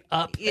straight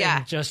up. Yeah.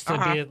 And just to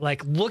be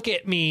like, look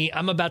at me.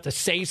 I'm about to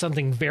say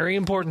something very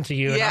important to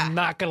you, and I'm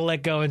not going to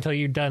let go until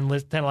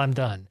I'm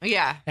done.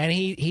 Yeah. And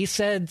he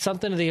said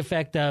something to the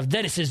effect of,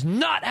 this is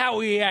not how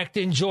we act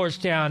in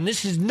Georgetown.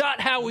 This is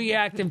not how we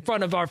act in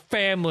front of our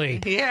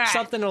family. Yeah.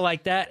 Something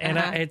like that. And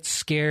it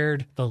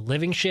scared the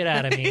living shit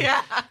out of me.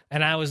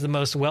 And I was the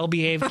most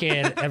well-behaved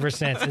kid ever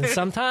since. And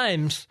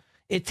sometimes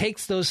it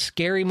takes those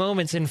scary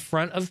moments in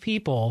front of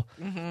people,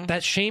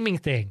 that shaming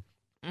thing.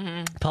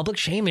 Mm-hmm. Public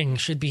shaming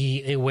should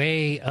be a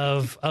way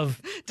of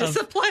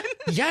discipline.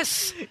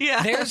 Yes.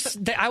 Yeah.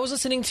 I was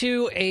listening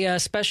to a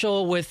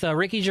special with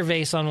Ricky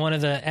Gervais on one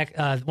of the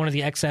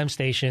XM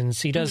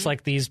stations. He does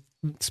like these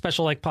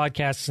special like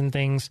podcasts and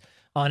things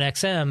on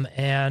XM,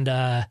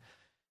 and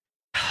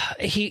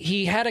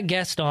he had a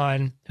guest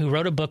on who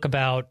wrote a book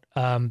about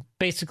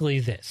basically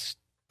this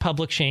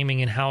public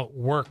shaming and how it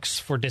works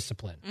for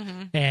discipline.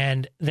 Mm-hmm.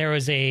 And there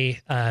was a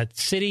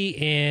city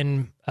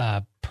in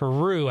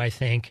Peru, I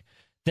think,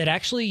 that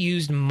actually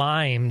used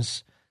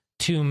mimes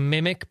to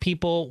mimic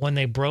people when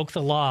they broke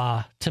the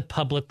law to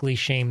publicly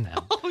shame them.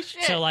 Oh,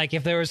 shit. So, like,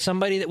 if there was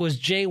somebody that was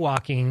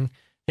jaywalking,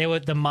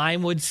 the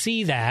mime would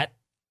see that,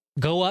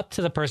 go up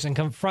to the person,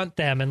 confront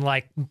them, and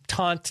like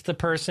taunt the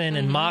person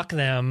and mock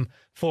them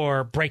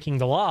for breaking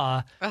the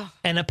law. Oh.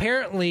 And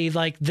apparently,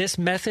 like, this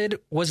method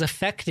was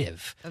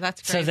effective. Oh,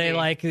 that's crazy.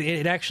 So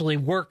it actually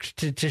worked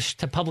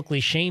to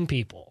publicly shame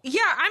people. Yeah,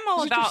 I'm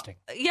all about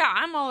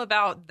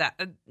that.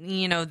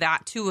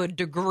 That to a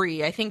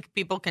degree. I think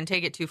people can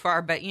take it too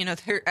far, but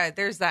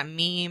there's that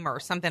meme or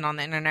something on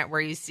the internet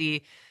where you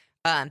see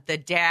the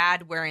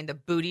dad wearing the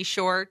booty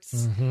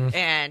shorts,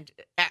 and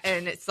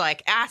it's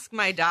like, ask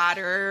my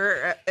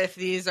daughter if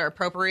these are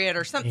appropriate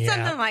or something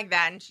like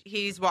that. And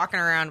he's walking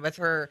around with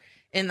her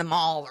in the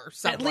mall or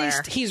somewhere.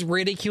 At least he's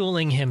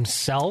ridiculing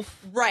himself,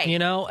 right?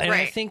 And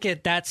I think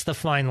that's the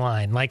fine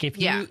line. Like if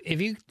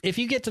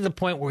you get to the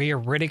point where you're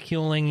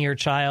ridiculing your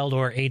child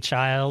or a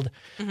child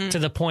to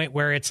the point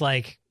where it's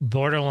like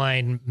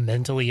borderline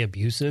mentally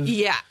abusive,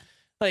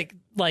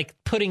 like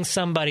putting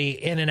somebody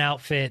in an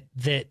outfit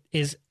that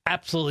is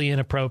absolutely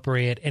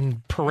inappropriate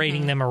and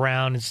parading them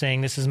around and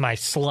saying, this is my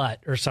slut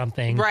or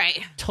something.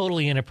 Right.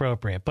 Totally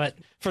inappropriate. But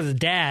for the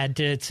dad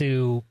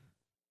to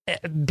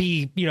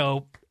be,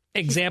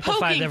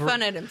 exemplify poking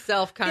fun at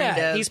himself, kind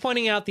of. He's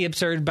pointing out the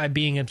absurd by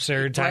being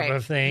absurd type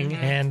of thing.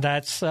 Mm-hmm. And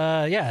that's,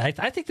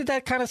 I think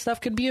that kind of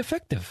stuff could be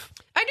effective.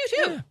 I do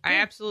too. Yeah. I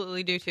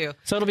absolutely do too.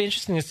 So it'll be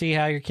interesting to see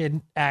how your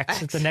kid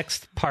acts at the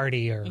next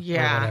party or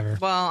whatever.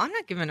 Well, I'm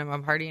not giving him a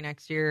party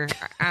next year.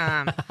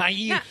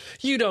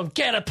 You don't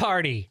get a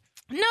party.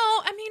 No,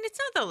 I mean, it's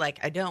not that, like,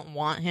 I don't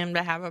want him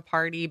to have a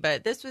party,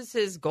 but this was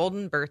his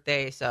golden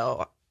birthday,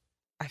 so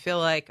I feel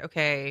like,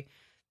 okay,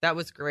 that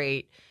was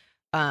great.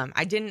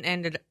 I didn't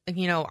end it,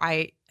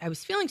 I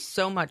was feeling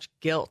so much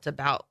guilt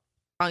about,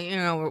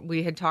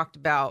 we had talked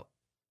about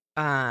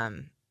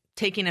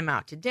taking him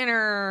out to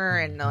dinner,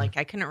 and, like,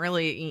 I couldn't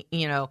really,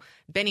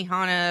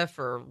 Benihana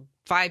for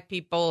 5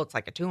 people, it's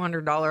like a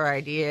 $200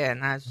 idea,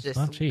 and that's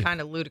just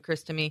kind of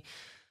ludicrous to me.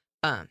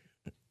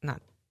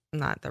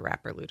 Not the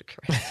rapper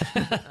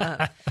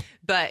Ludacris.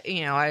 But,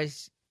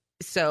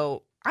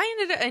 I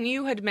ended up, and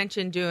you had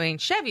mentioned doing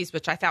Chevys,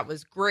 which I thought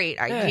was a great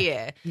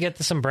idea. You get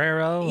the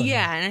sombrero.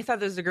 Yeah, and I thought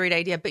that was a great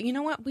idea. But you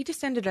know what? We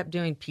just ended up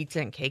doing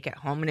pizza and cake at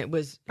home, and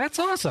that's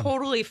awesome.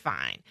 Totally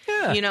fine.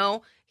 Yeah.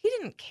 He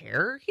didn't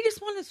care. He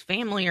just wanted his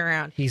family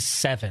around. He's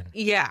 7.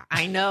 Yeah,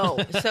 I know.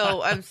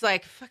 So I was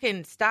like,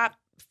 fucking stop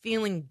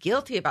feeling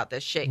guilty about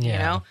this shit, you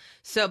know?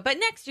 So, but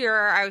next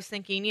year I was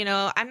thinking,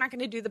 I'm not going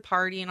to do the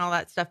party and all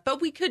that stuff,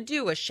 but we could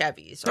do a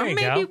Chevy's, or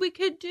maybe we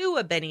could do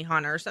a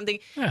Benihana or something,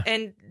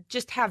 and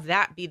just have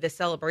that be the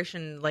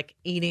celebration, like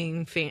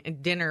eating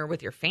dinner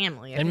with your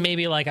family. And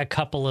maybe like a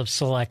couple of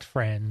select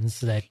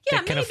friends that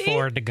can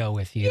afford to go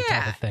with you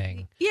type of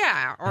thing.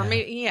 Yeah, or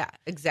maybe,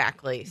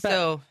 exactly. But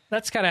so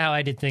that's kind of how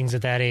I did things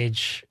at that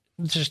age.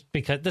 Just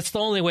because that's the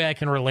only way I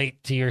can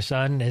relate to your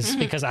son is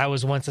because I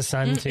was once a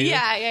son too.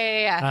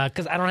 Yeah.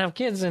 Because I don't have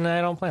kids and I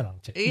don't plan on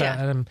to.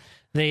 Yeah.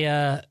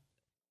 But,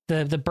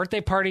 the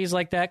birthday parties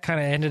like that kind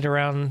of ended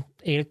around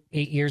 8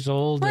 years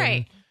old,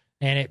 right?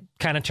 And it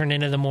kind of turned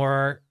into the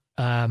more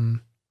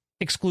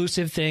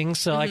exclusive things.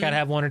 So like I'd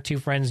have 1 or 2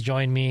 friends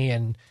join me,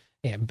 and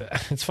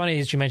it's funny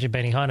that you mentioned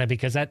Benihana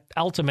because that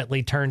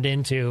ultimately turned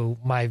into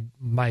my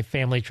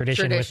family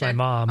tradition with my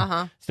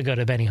mom to go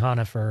to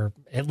Benihana for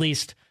at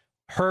least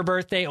her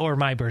birthday or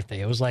my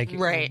birthday. It was like,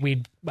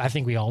 I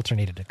think we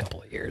alternated a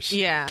couple of years.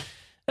 Yeah.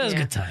 That was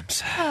good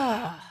times.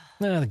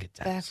 The good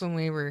times. Back when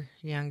we were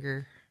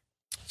younger.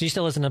 Do you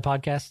still listen to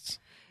podcasts?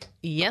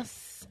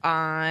 Yes.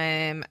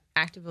 I'm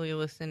actively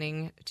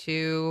listening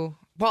to,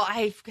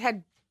 I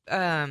had,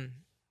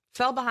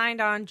 fell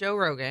behind on Joe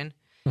Rogan.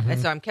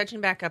 And so I'm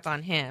catching back up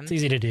on him. It's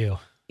easy to do.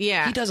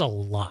 Yeah. He does a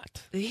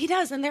lot. He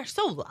does. And they're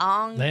so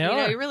long. They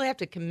are. You really have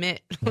to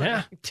commit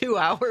 2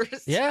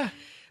 hours. Yeah.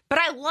 But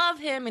I love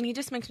him, and he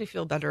just makes me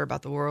feel better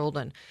about the world,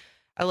 and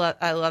I love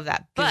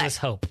that. But gives us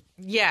hope.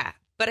 Yeah,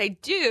 but I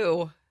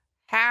do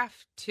have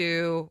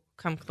to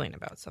come clean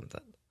about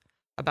something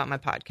about my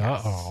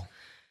podcast. Uh-oh.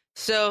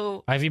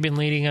 So have you been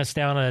leading us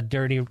down a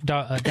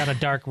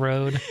dark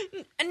road?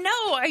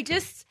 No,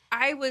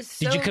 I was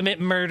so... Did you commit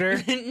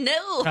murder?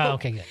 No. Oh,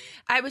 okay, good.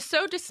 I was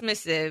so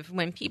dismissive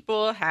when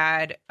people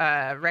had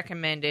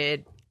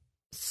recommended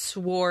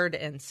Sword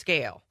and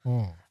Scale.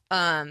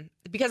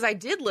 Because I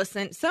did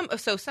listen.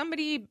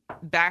 Somebody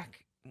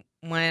back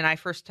when I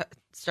first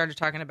started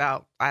talking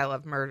about I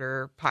Love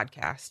Murder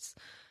podcasts,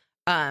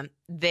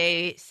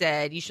 they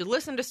said you should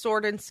listen to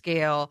Sword and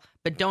Scale,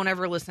 but don't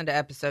ever listen to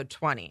episode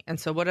 20. And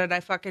so what did I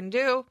fucking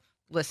do?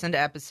 Listen to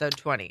episode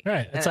 20.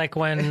 Right. It's like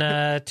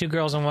when 2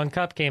 Girls in 1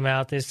 Cup came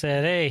out. They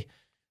said, hey,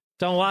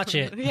 don't watch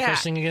it. The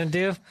first thing you're going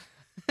to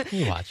do,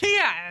 you watch it.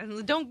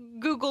 Yeah.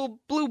 Don't Google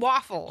blue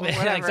waffle or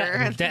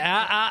whatever.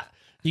 Exactly.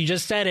 You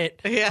just said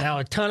it. Yeah. Now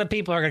a ton of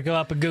people are going to go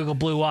up and Google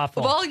blue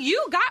waffle. Well,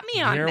 you got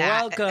me on You're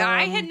that. welcome.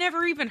 I had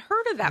never even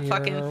heard of that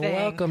fucking thing. You're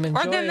welcome.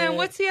 Enjoy or then it.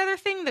 What's the other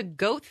thing? The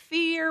goat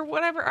fee or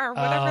whatever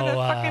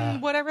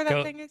whatever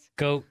that thing is.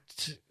 Goat.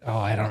 Oh,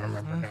 I don't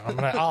remember.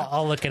 No.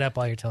 I'll look it up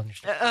while you're telling your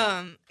story.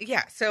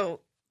 Yeah.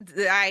 So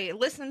I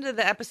listened to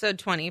the episode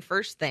 20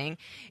 first thing,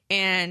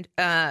 and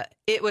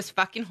it was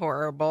fucking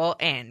horrible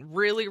and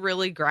really,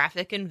 really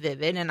graphic and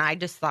vivid. And I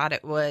just thought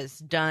it was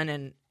done,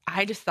 and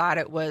I just thought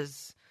it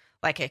was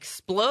like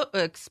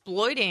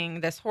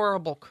exploiting this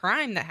horrible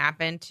crime that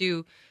happened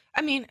to,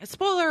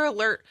 spoiler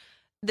alert,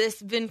 this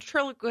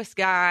ventriloquist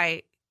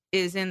guy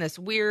is in this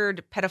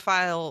weird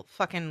pedophile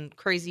fucking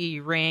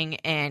crazy ring,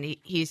 and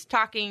he's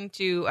talking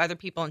to other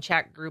people in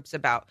chat groups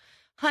about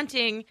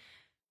hunting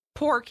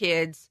poor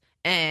kids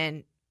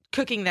and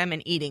cooking them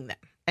and eating them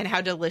and how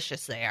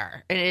delicious they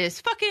are. And it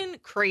is fucking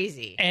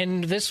crazy.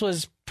 And this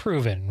was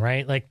proven,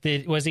 right? Like,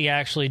 was he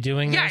actually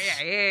doing this?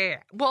 Yeah.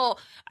 Well,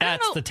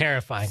 that's the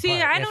terrifying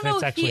part. I don't know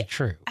if it's actually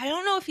true. I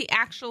don't know if he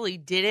actually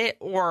did it,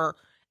 or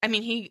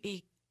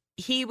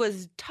he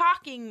was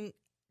talking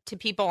to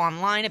people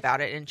online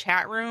about it in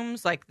chat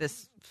rooms, like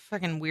this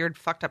fucking weird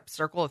fucked up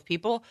circle of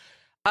people.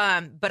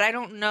 But I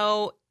don't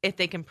know if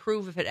they can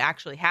prove if it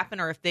actually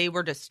happened or if they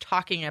were just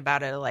talking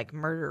about it like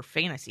murder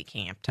fantasy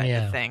camp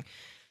type of thing.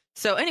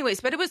 So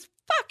anyways, but it was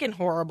fucking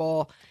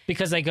horrible.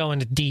 Because they go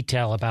into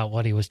detail about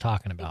what he was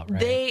talking about,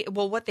 right?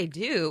 What they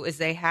do is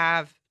they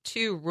have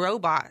 2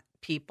 robot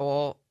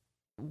people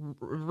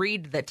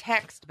read the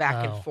text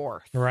back and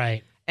forth.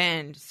 Right.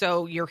 And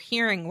so you're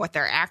hearing what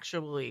they're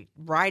actually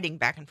writing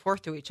back and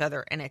forth to each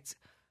other. And it's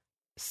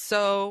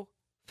so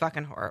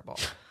fucking horrible.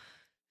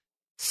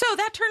 So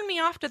that turned me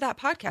off to that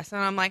podcast.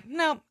 And I'm like,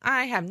 no,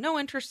 I have no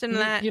interest in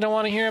that. You don't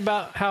want to hear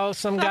about how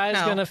some guy's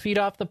going to feed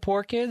off the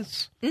poor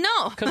kids?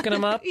 No. Cooking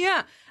them up?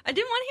 Yeah. I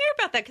didn't want to hear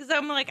about that because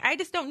I'm like, I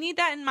just don't need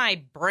that in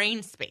my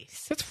brain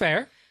space. That's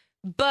fair.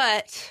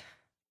 But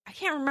I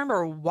can't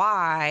remember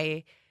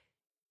why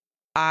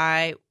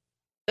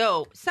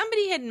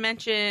somebody had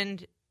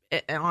mentioned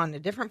on a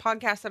different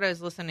podcast that I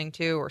was listening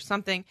to or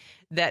something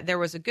that there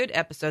was a good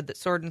episode that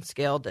Sword and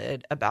Scale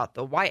did about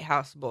the White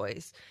House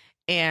Boys.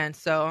 And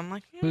so I'm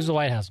like, who's the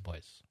White House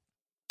Boys?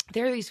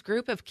 They're these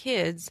group of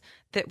kids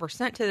that were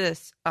sent to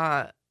this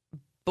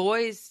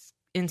boys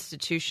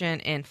institution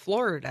in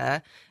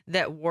Florida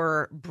that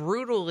were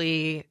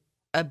brutally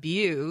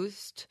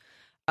abused.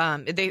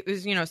 It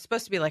was,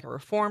 supposed to be like a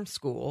reform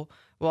school.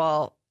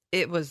 Well,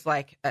 it was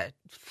like a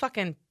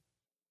fucking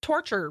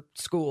torture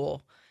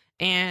school.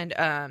 And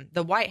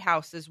the White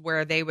House is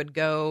where they would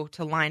go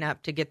to line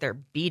up to get their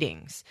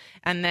beatings.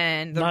 And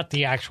then... Not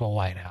the actual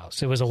White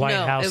House. It was a White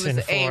House in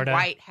Florida. It was a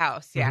White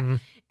House, yeah. Mm-hmm.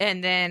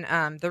 And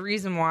then the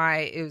reason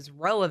why it was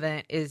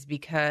relevant is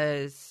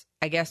because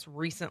I guess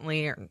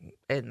recently, or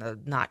in the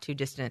not too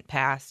distant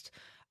past,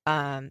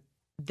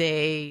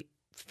 they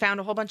found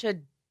a whole bunch of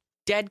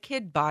dead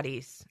kid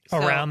bodies.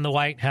 Around the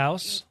White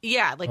House?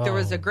 Yeah, like there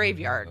was a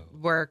graveyard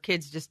where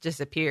kids just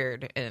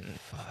disappeared. And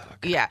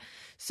yeah.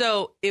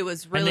 So it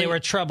was really... And they were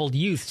troubled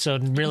youth, so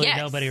really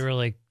nobody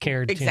really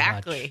cared too much.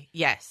 Exactly,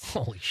 yes.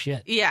 Holy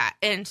shit. Yeah,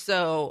 and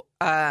so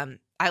I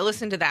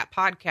listened to that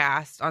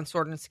podcast on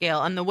Sword and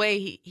Scale, and the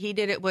way he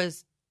did it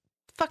was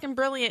fucking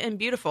brilliant and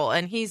beautiful,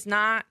 and he's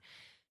not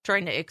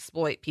trying to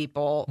exploit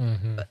people,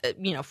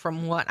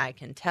 from what I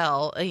can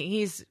tell.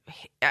 It's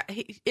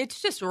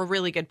just a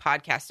really good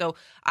podcast. So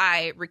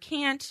I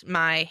recant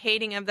my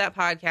hating of that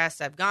podcast.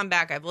 I've gone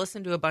back. I've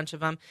listened to a bunch of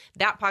them.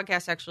 That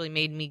podcast actually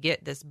made me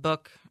get this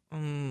book.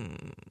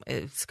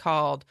 It's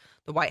called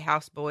The White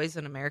House Boys,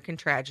 An American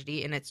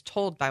Tragedy, and it's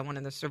told by one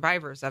of the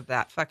survivors of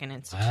that fucking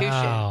institution.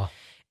 Wow.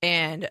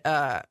 And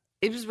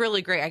it was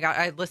really great.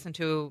 I listened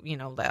to,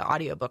 the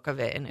audiobook of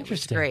it, and it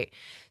was great.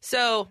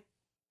 So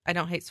I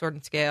don't hate Sword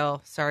and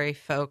Scale. Sorry,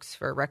 folks,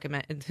 for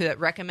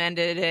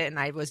recommended it, and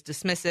I was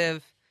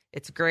dismissive.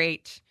 It's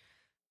great.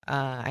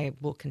 I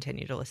will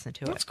continue to listen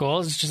to it. That's cool.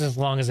 It's just as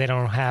long as they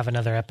don't have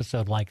another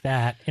episode like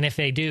that, and if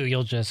they do,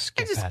 you'll just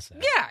skip past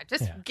it. Yeah,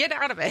 get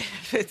out of it.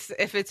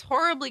 If it's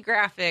horribly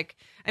graphic,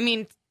 I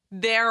mean,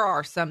 there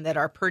are some that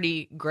are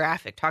pretty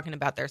graphic, talking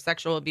about their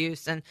sexual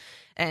abuse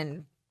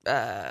and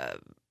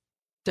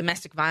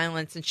domestic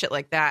violence and shit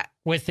like that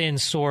within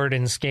Sword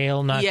and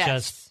Scale, not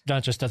just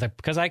other,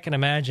 because I can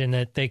imagine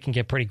that they can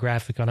get pretty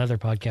graphic on other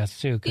podcasts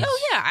too. Oh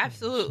yeah,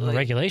 absolutely. The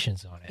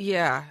regulations on it.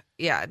 Yeah,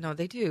 no,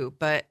 they do,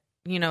 but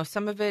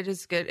some of it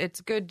is good.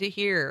 It's good to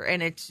hear,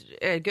 and it's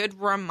a good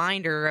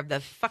reminder of the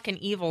fucking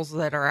evils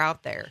that are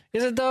out there.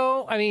 Is it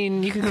though? I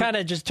mean, you can kind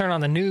of just turn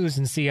on the news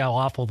and see how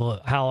awful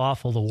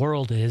the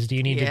world is. Do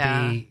you need to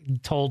be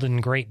told in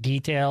great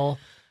detail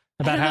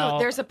about how?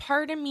 There's a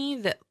part of me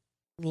that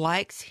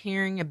likes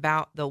hearing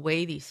about the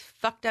way these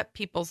fucked up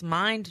people's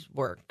mind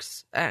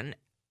works, and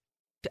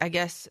I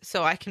guess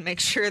so I can make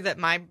sure that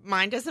my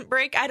mind doesn't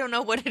break. I don't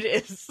know what it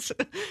is.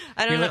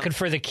 You're looking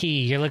for the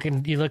key. You're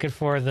looking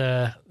for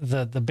the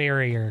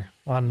barrier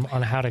on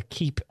how to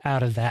keep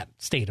out of that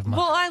state of mind.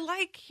 Well, I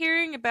like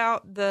hearing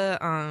about the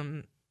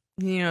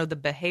the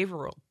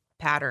behavioral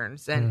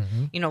patterns,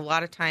 and a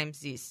lot of times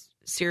these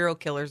serial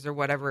killers or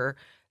whatever,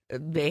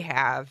 they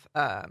have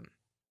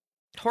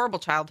horrible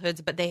childhoods,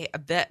 but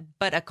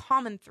a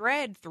common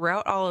thread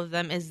throughout all of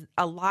them is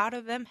a lot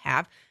of them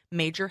have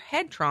major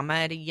head trauma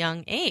at a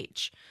young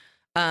age,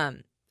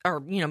 or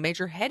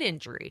major head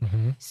injury.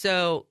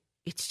 So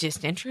it's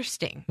just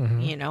interesting.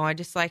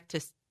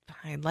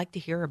 I'd like to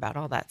hear about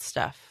all that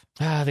stuff.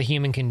 The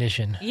human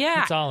condition.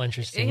 Yeah, it's all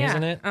interesting,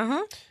 isn't it?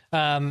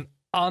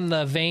 On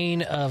the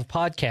vein of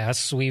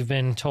podcasts, we've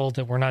been told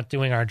that we're not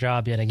doing our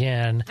job yet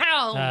again.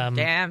 Oh,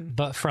 damn!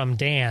 But from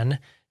Dan.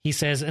 He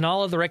says, in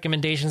all of the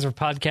recommendations of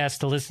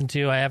podcasts to listen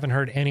to, I haven't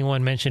heard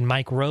anyone mention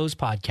Mike Rowe's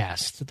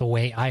podcast, The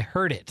Way I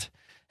Heard It.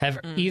 Have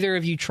either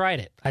of you tried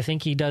it? I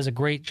think he does a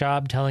great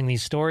job telling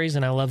these stories,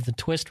 and I love the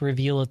twist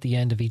reveal at the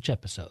end of each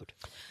episode.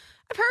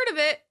 I've heard of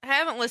it. I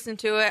haven't listened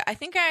to it. I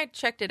think I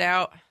checked it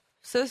out.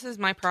 So this is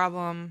my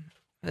problem,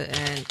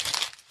 and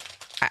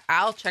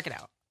I'll check it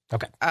out.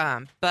 Okay.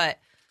 But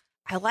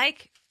I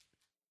like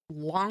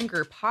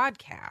longer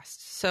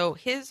podcasts. So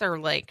his are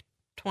like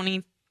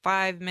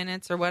 25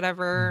 minutes or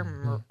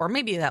whatever, or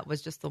maybe that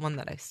was just the one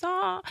that I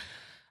saw.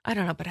 I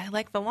don't know, but I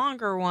like the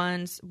longer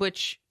ones,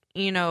 which,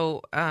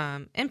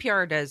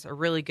 NPR does a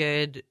really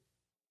good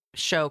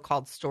show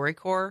called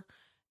StoryCorps,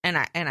 and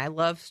I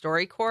love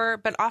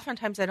StoryCorps, but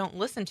oftentimes I don't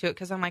listen to it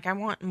because I'm like, I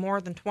want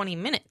more than 20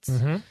 minutes.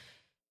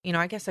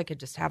 I guess I could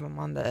just have them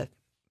on the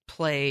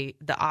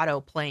auto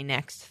play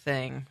next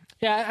thing.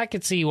 Yeah, I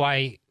could see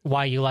why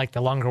you like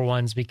the longer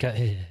ones, because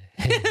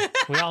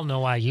We all know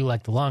why you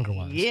like the longer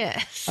ones.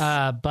 Yes.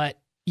 But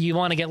you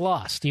want to get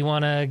lost. You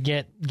want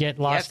to get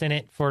lost in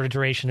it for a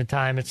duration of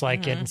time. It's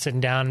like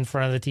sitting down in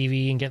front of the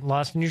TV and getting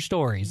lost in your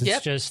stories.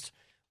 It's just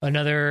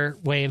another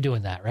way of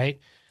doing that, right?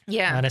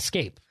 Yeah. An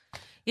escape.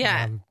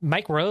 Yeah.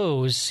 Mike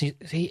Rose,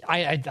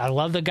 I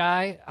love the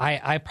guy.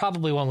 I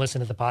probably won't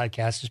listen to the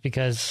podcast just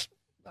because,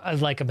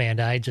 like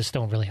Amanda, I just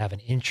don't really have an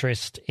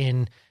interest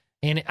in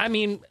it. I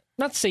mean,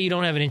 not to say you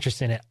don't have an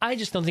interest in it. I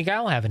just don't think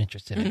I'll have an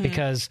interest in it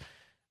because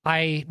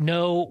I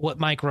know what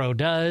Mike Rowe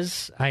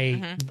does.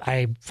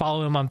 I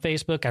follow him on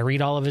Facebook. I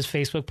read all of his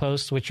Facebook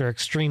posts, which are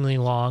extremely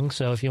long.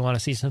 So if you want to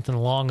see something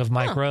long of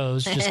Mike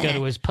Rowe's, just go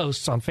to his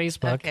posts on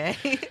Facebook.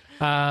 Okay.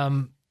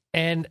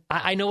 And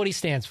I know what he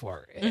stands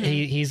for.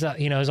 He's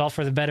he's all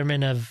for the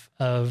betterment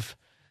of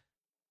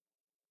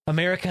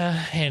America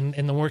and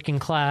the working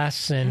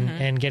class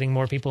and getting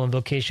more people in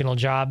vocational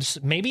jobs.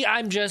 Maybe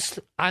I'm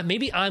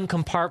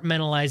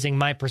compartmentalizing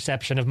my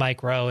perception of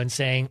Mike Rowe and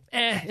saying,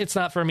 it's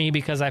not for me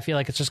because I feel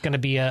like it's just going to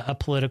be a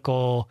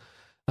political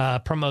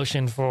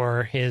promotion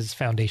for his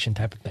foundation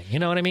type of thing. You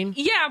know what I mean?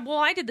 Yeah, well,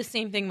 I did the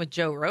same thing with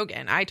Joe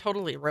Rogan. I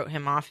totally wrote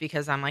him off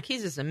because I'm like,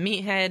 he's just a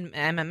meathead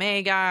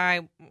MMA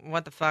guy.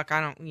 What the fuck?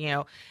 I don't,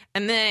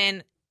 And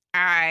then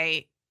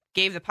I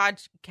gave the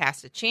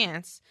podcast a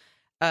chance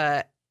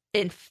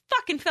and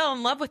fucking fell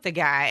in love with the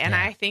guy. And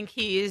I think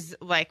he is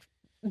like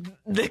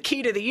the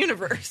key to the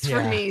universe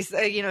for me,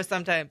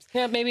 sometimes.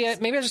 Yeah, maybe I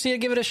just need to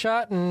give it a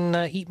shot and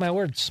eat my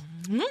words.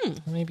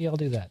 Maybe I'll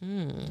do that.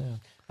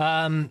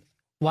 Yeah.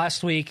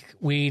 Last week,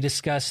 we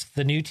discussed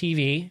the new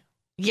TV.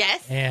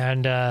 Yes.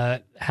 And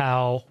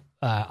how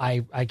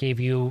I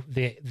gave you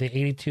the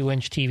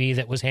 82-inch TV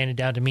that was handed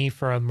down to me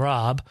from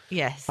Rob.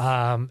 Yes.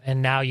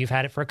 And now you've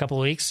had it for a couple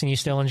of weeks and you're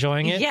still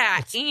enjoying it? Yeah,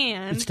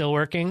 it's still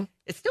working?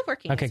 It's still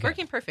working. Okay, it's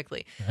working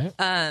perfectly.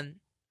 Right.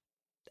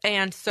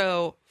 And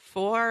so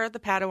for the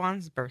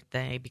Padawan's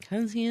birthday,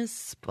 because he is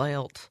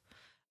spoiled,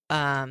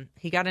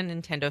 he got a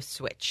Nintendo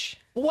Switch.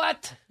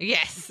 What?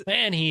 Yes.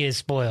 Man, he is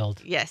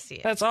spoiled. Yes, he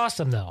is. That's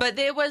awesome, though. But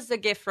it was a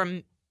gift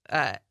from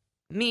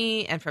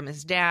me and from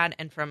his dad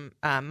and from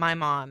my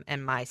mom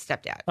and my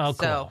stepdad. Oh,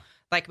 cool.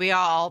 So, we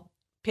all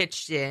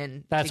pitched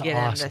in to get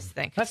him this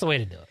thing. That's the way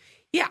to do it.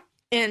 Yeah.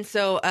 And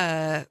so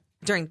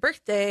during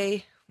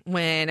birthday,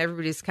 when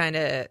everybody's kind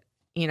of,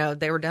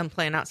 they were done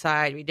playing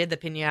outside, we did the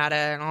piñata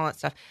and all that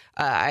stuff.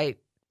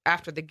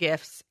 After the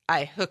gifts,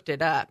 I hooked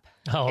it up.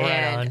 Oh,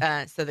 right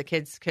on. So the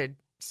kids could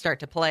start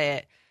to play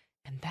it.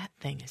 And that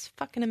thing is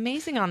fucking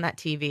amazing on that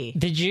TV.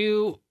 Did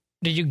you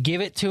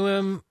give it to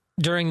him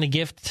during the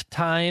gift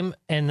time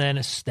and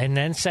then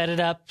set it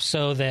up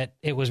so that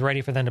it was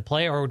ready for them to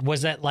play, or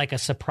was that like a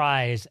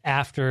surprise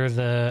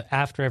after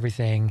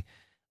everything?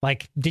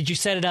 Like, did you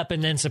set it up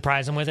and then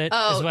surprise him with it?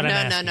 Oh,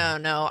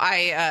 no.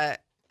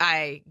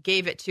 I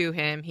gave it to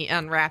him. He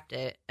unwrapped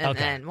it, and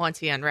then once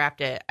he unwrapped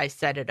it, I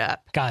set it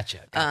up. Gotcha.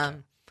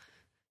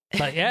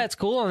 But yeah, it's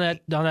cool on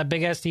that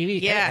big ass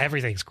TV. Yeah,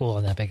 everything's cool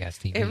on that big ass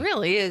TV. It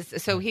really is.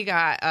 So he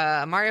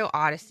got Mario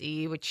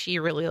Odyssey, which he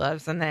really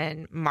loves, and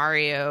then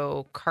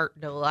Mario Kart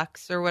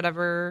Deluxe or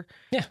whatever.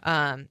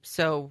 Yeah.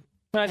 So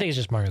I think it's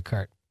just Mario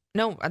Kart.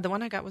 No, the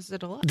one I got was the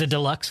deluxe. The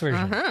deluxe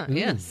version.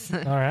 Yes.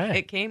 All right.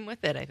 It came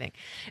with it, I think.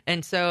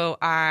 And so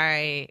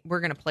we're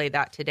going to play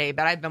that today.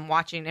 But I've been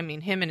watching. I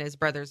mean, him and his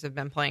brothers have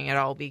been playing it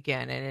all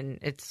weekend, and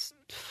it's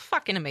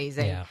fucking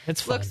amazing. Yeah,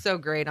 it's fun. Looks so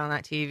great on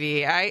that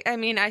TV. I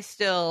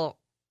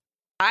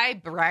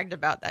bragged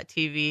about that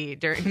TV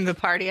during the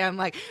party. I'm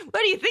like, what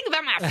do you think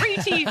about my free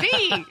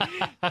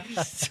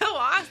TV? So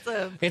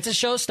awesome. It's a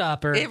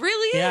showstopper. It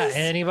really is.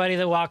 Yeah, anybody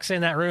that walks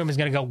in that room is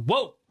going to go,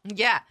 whoa.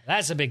 Yeah.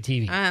 That's a big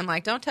TV. I'm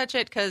like, don't touch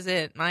it because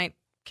it might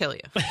kill you.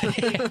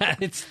 Yeah,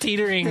 it's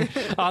teetering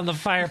on the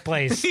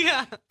fireplace.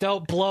 Yeah.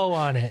 Don't blow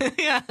on it.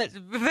 Yeah, it's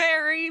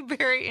very,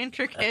 very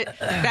intricate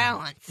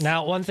balance.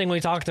 Now, one thing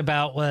we talked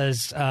about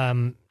was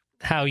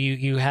how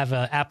you have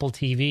an Apple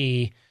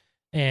TV,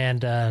 and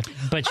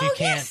but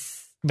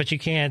you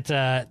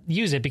can't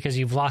use it because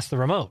you've lost the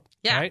remote.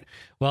 Yeah. Right?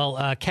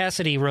 Well,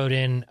 Cassidy wrote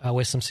in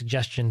with some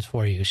suggestions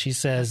for you. She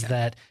says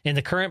that in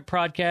the current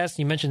podcast,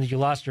 you mentioned that you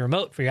lost your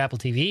remote for your Apple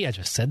TV. I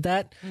just said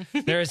that.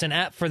 There is an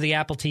app for the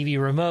Apple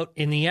TV remote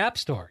in the App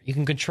Store. You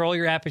can control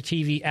your Apple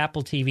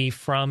TV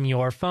from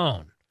your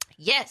phone.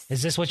 Yes.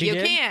 Is this what you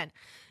did? You can.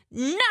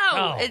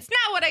 No, It's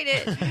not what I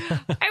did.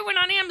 I went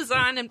on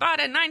Amazon and bought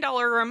a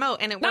 $9 remote,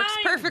 and it works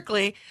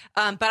perfectly.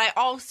 But I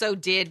also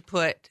did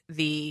put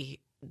the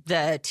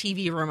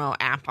TV remote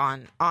app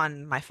on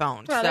my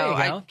phone, so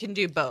I can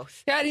do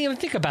both. Yeah, I didn't even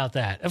think about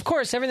that. Of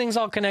course, everything's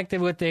all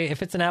connected with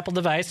if it's an Apple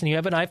device and you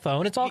have an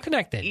iPhone, it's all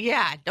connected.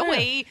 Yeah,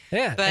 wait.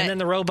 Yeah, and then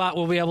the robot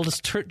will be able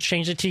to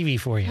change the TV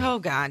for you. Oh,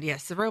 God,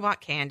 yes, the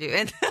robot can do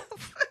it.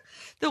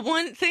 The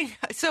one thing,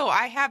 so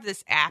I have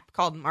this app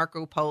called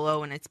Marco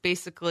Polo, and it's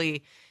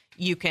basically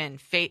you can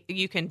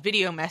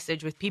video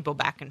message with people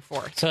back and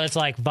forth. So it's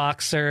like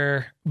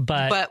Voxer,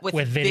 but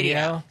with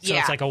video. So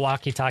it's like a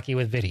walkie-talkie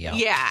with video.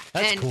 Yeah,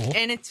 that's cool,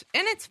 and it's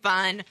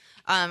fun.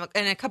 And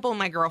a couple of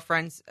my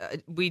girlfriends,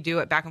 we do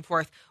it back and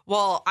forth.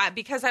 Well,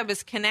 because I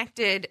was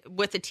connected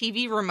with the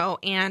TV remote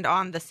and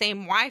on the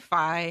same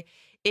Wi-Fi,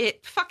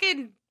 it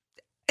fucking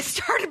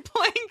started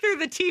playing through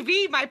the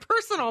TV my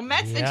personal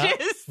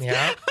messages.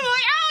 Yeah. I'm like, oh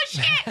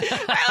shit!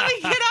 Let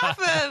me get off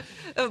of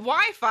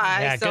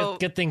Wi-Fi. Yeah, so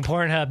good thing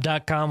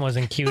Pornhub.com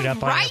wasn't queued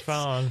up on your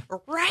phone.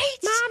 Right,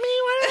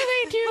 Mommy, what are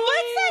they doing?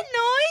 What's that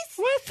noise?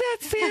 What's that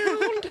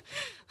sound?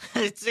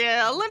 It's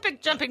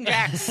Olympic jumping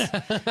jacks.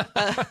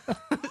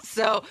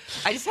 So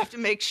I just have to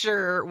make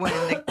sure when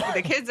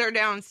the kids are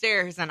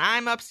downstairs and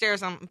I'm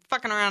upstairs, I'm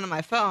fucking around on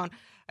my phone,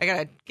 I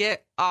gotta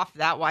get off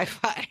that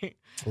Wi-Fi.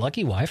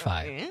 Lucky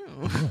Wi-Fi. Yeah.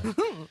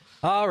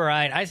 All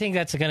right. I think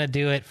that's going to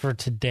do it for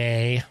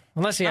today.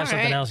 Unless you have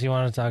something else you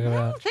want to talk about.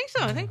 I don't think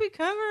so. I think we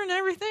covered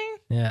everything.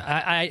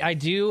 Yeah. I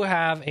do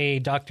have a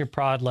Dr.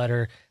 Prod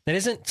letter that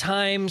isn't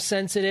time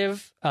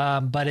sensitive,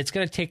 but it's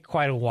going to take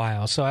quite a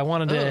while. So I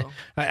wanted to,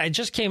 I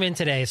just came in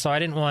today, so I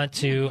didn't want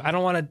to, I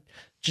don't want to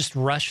just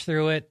rush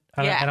through it.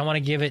 I don't want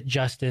to give it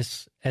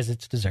justice as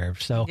it's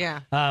deserved. So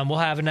we'll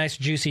have a nice,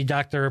 juicy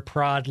Dr.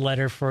 Prod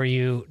letter for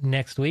you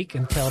next week.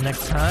 Until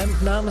next time,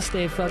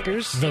 namaste,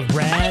 fuckers. The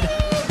RAD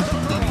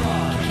Prodcast.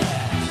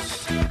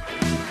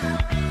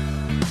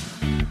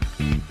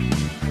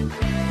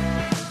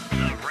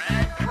 The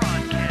RAD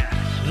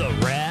Prodcast. The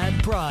RAD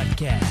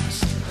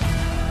Prodcast.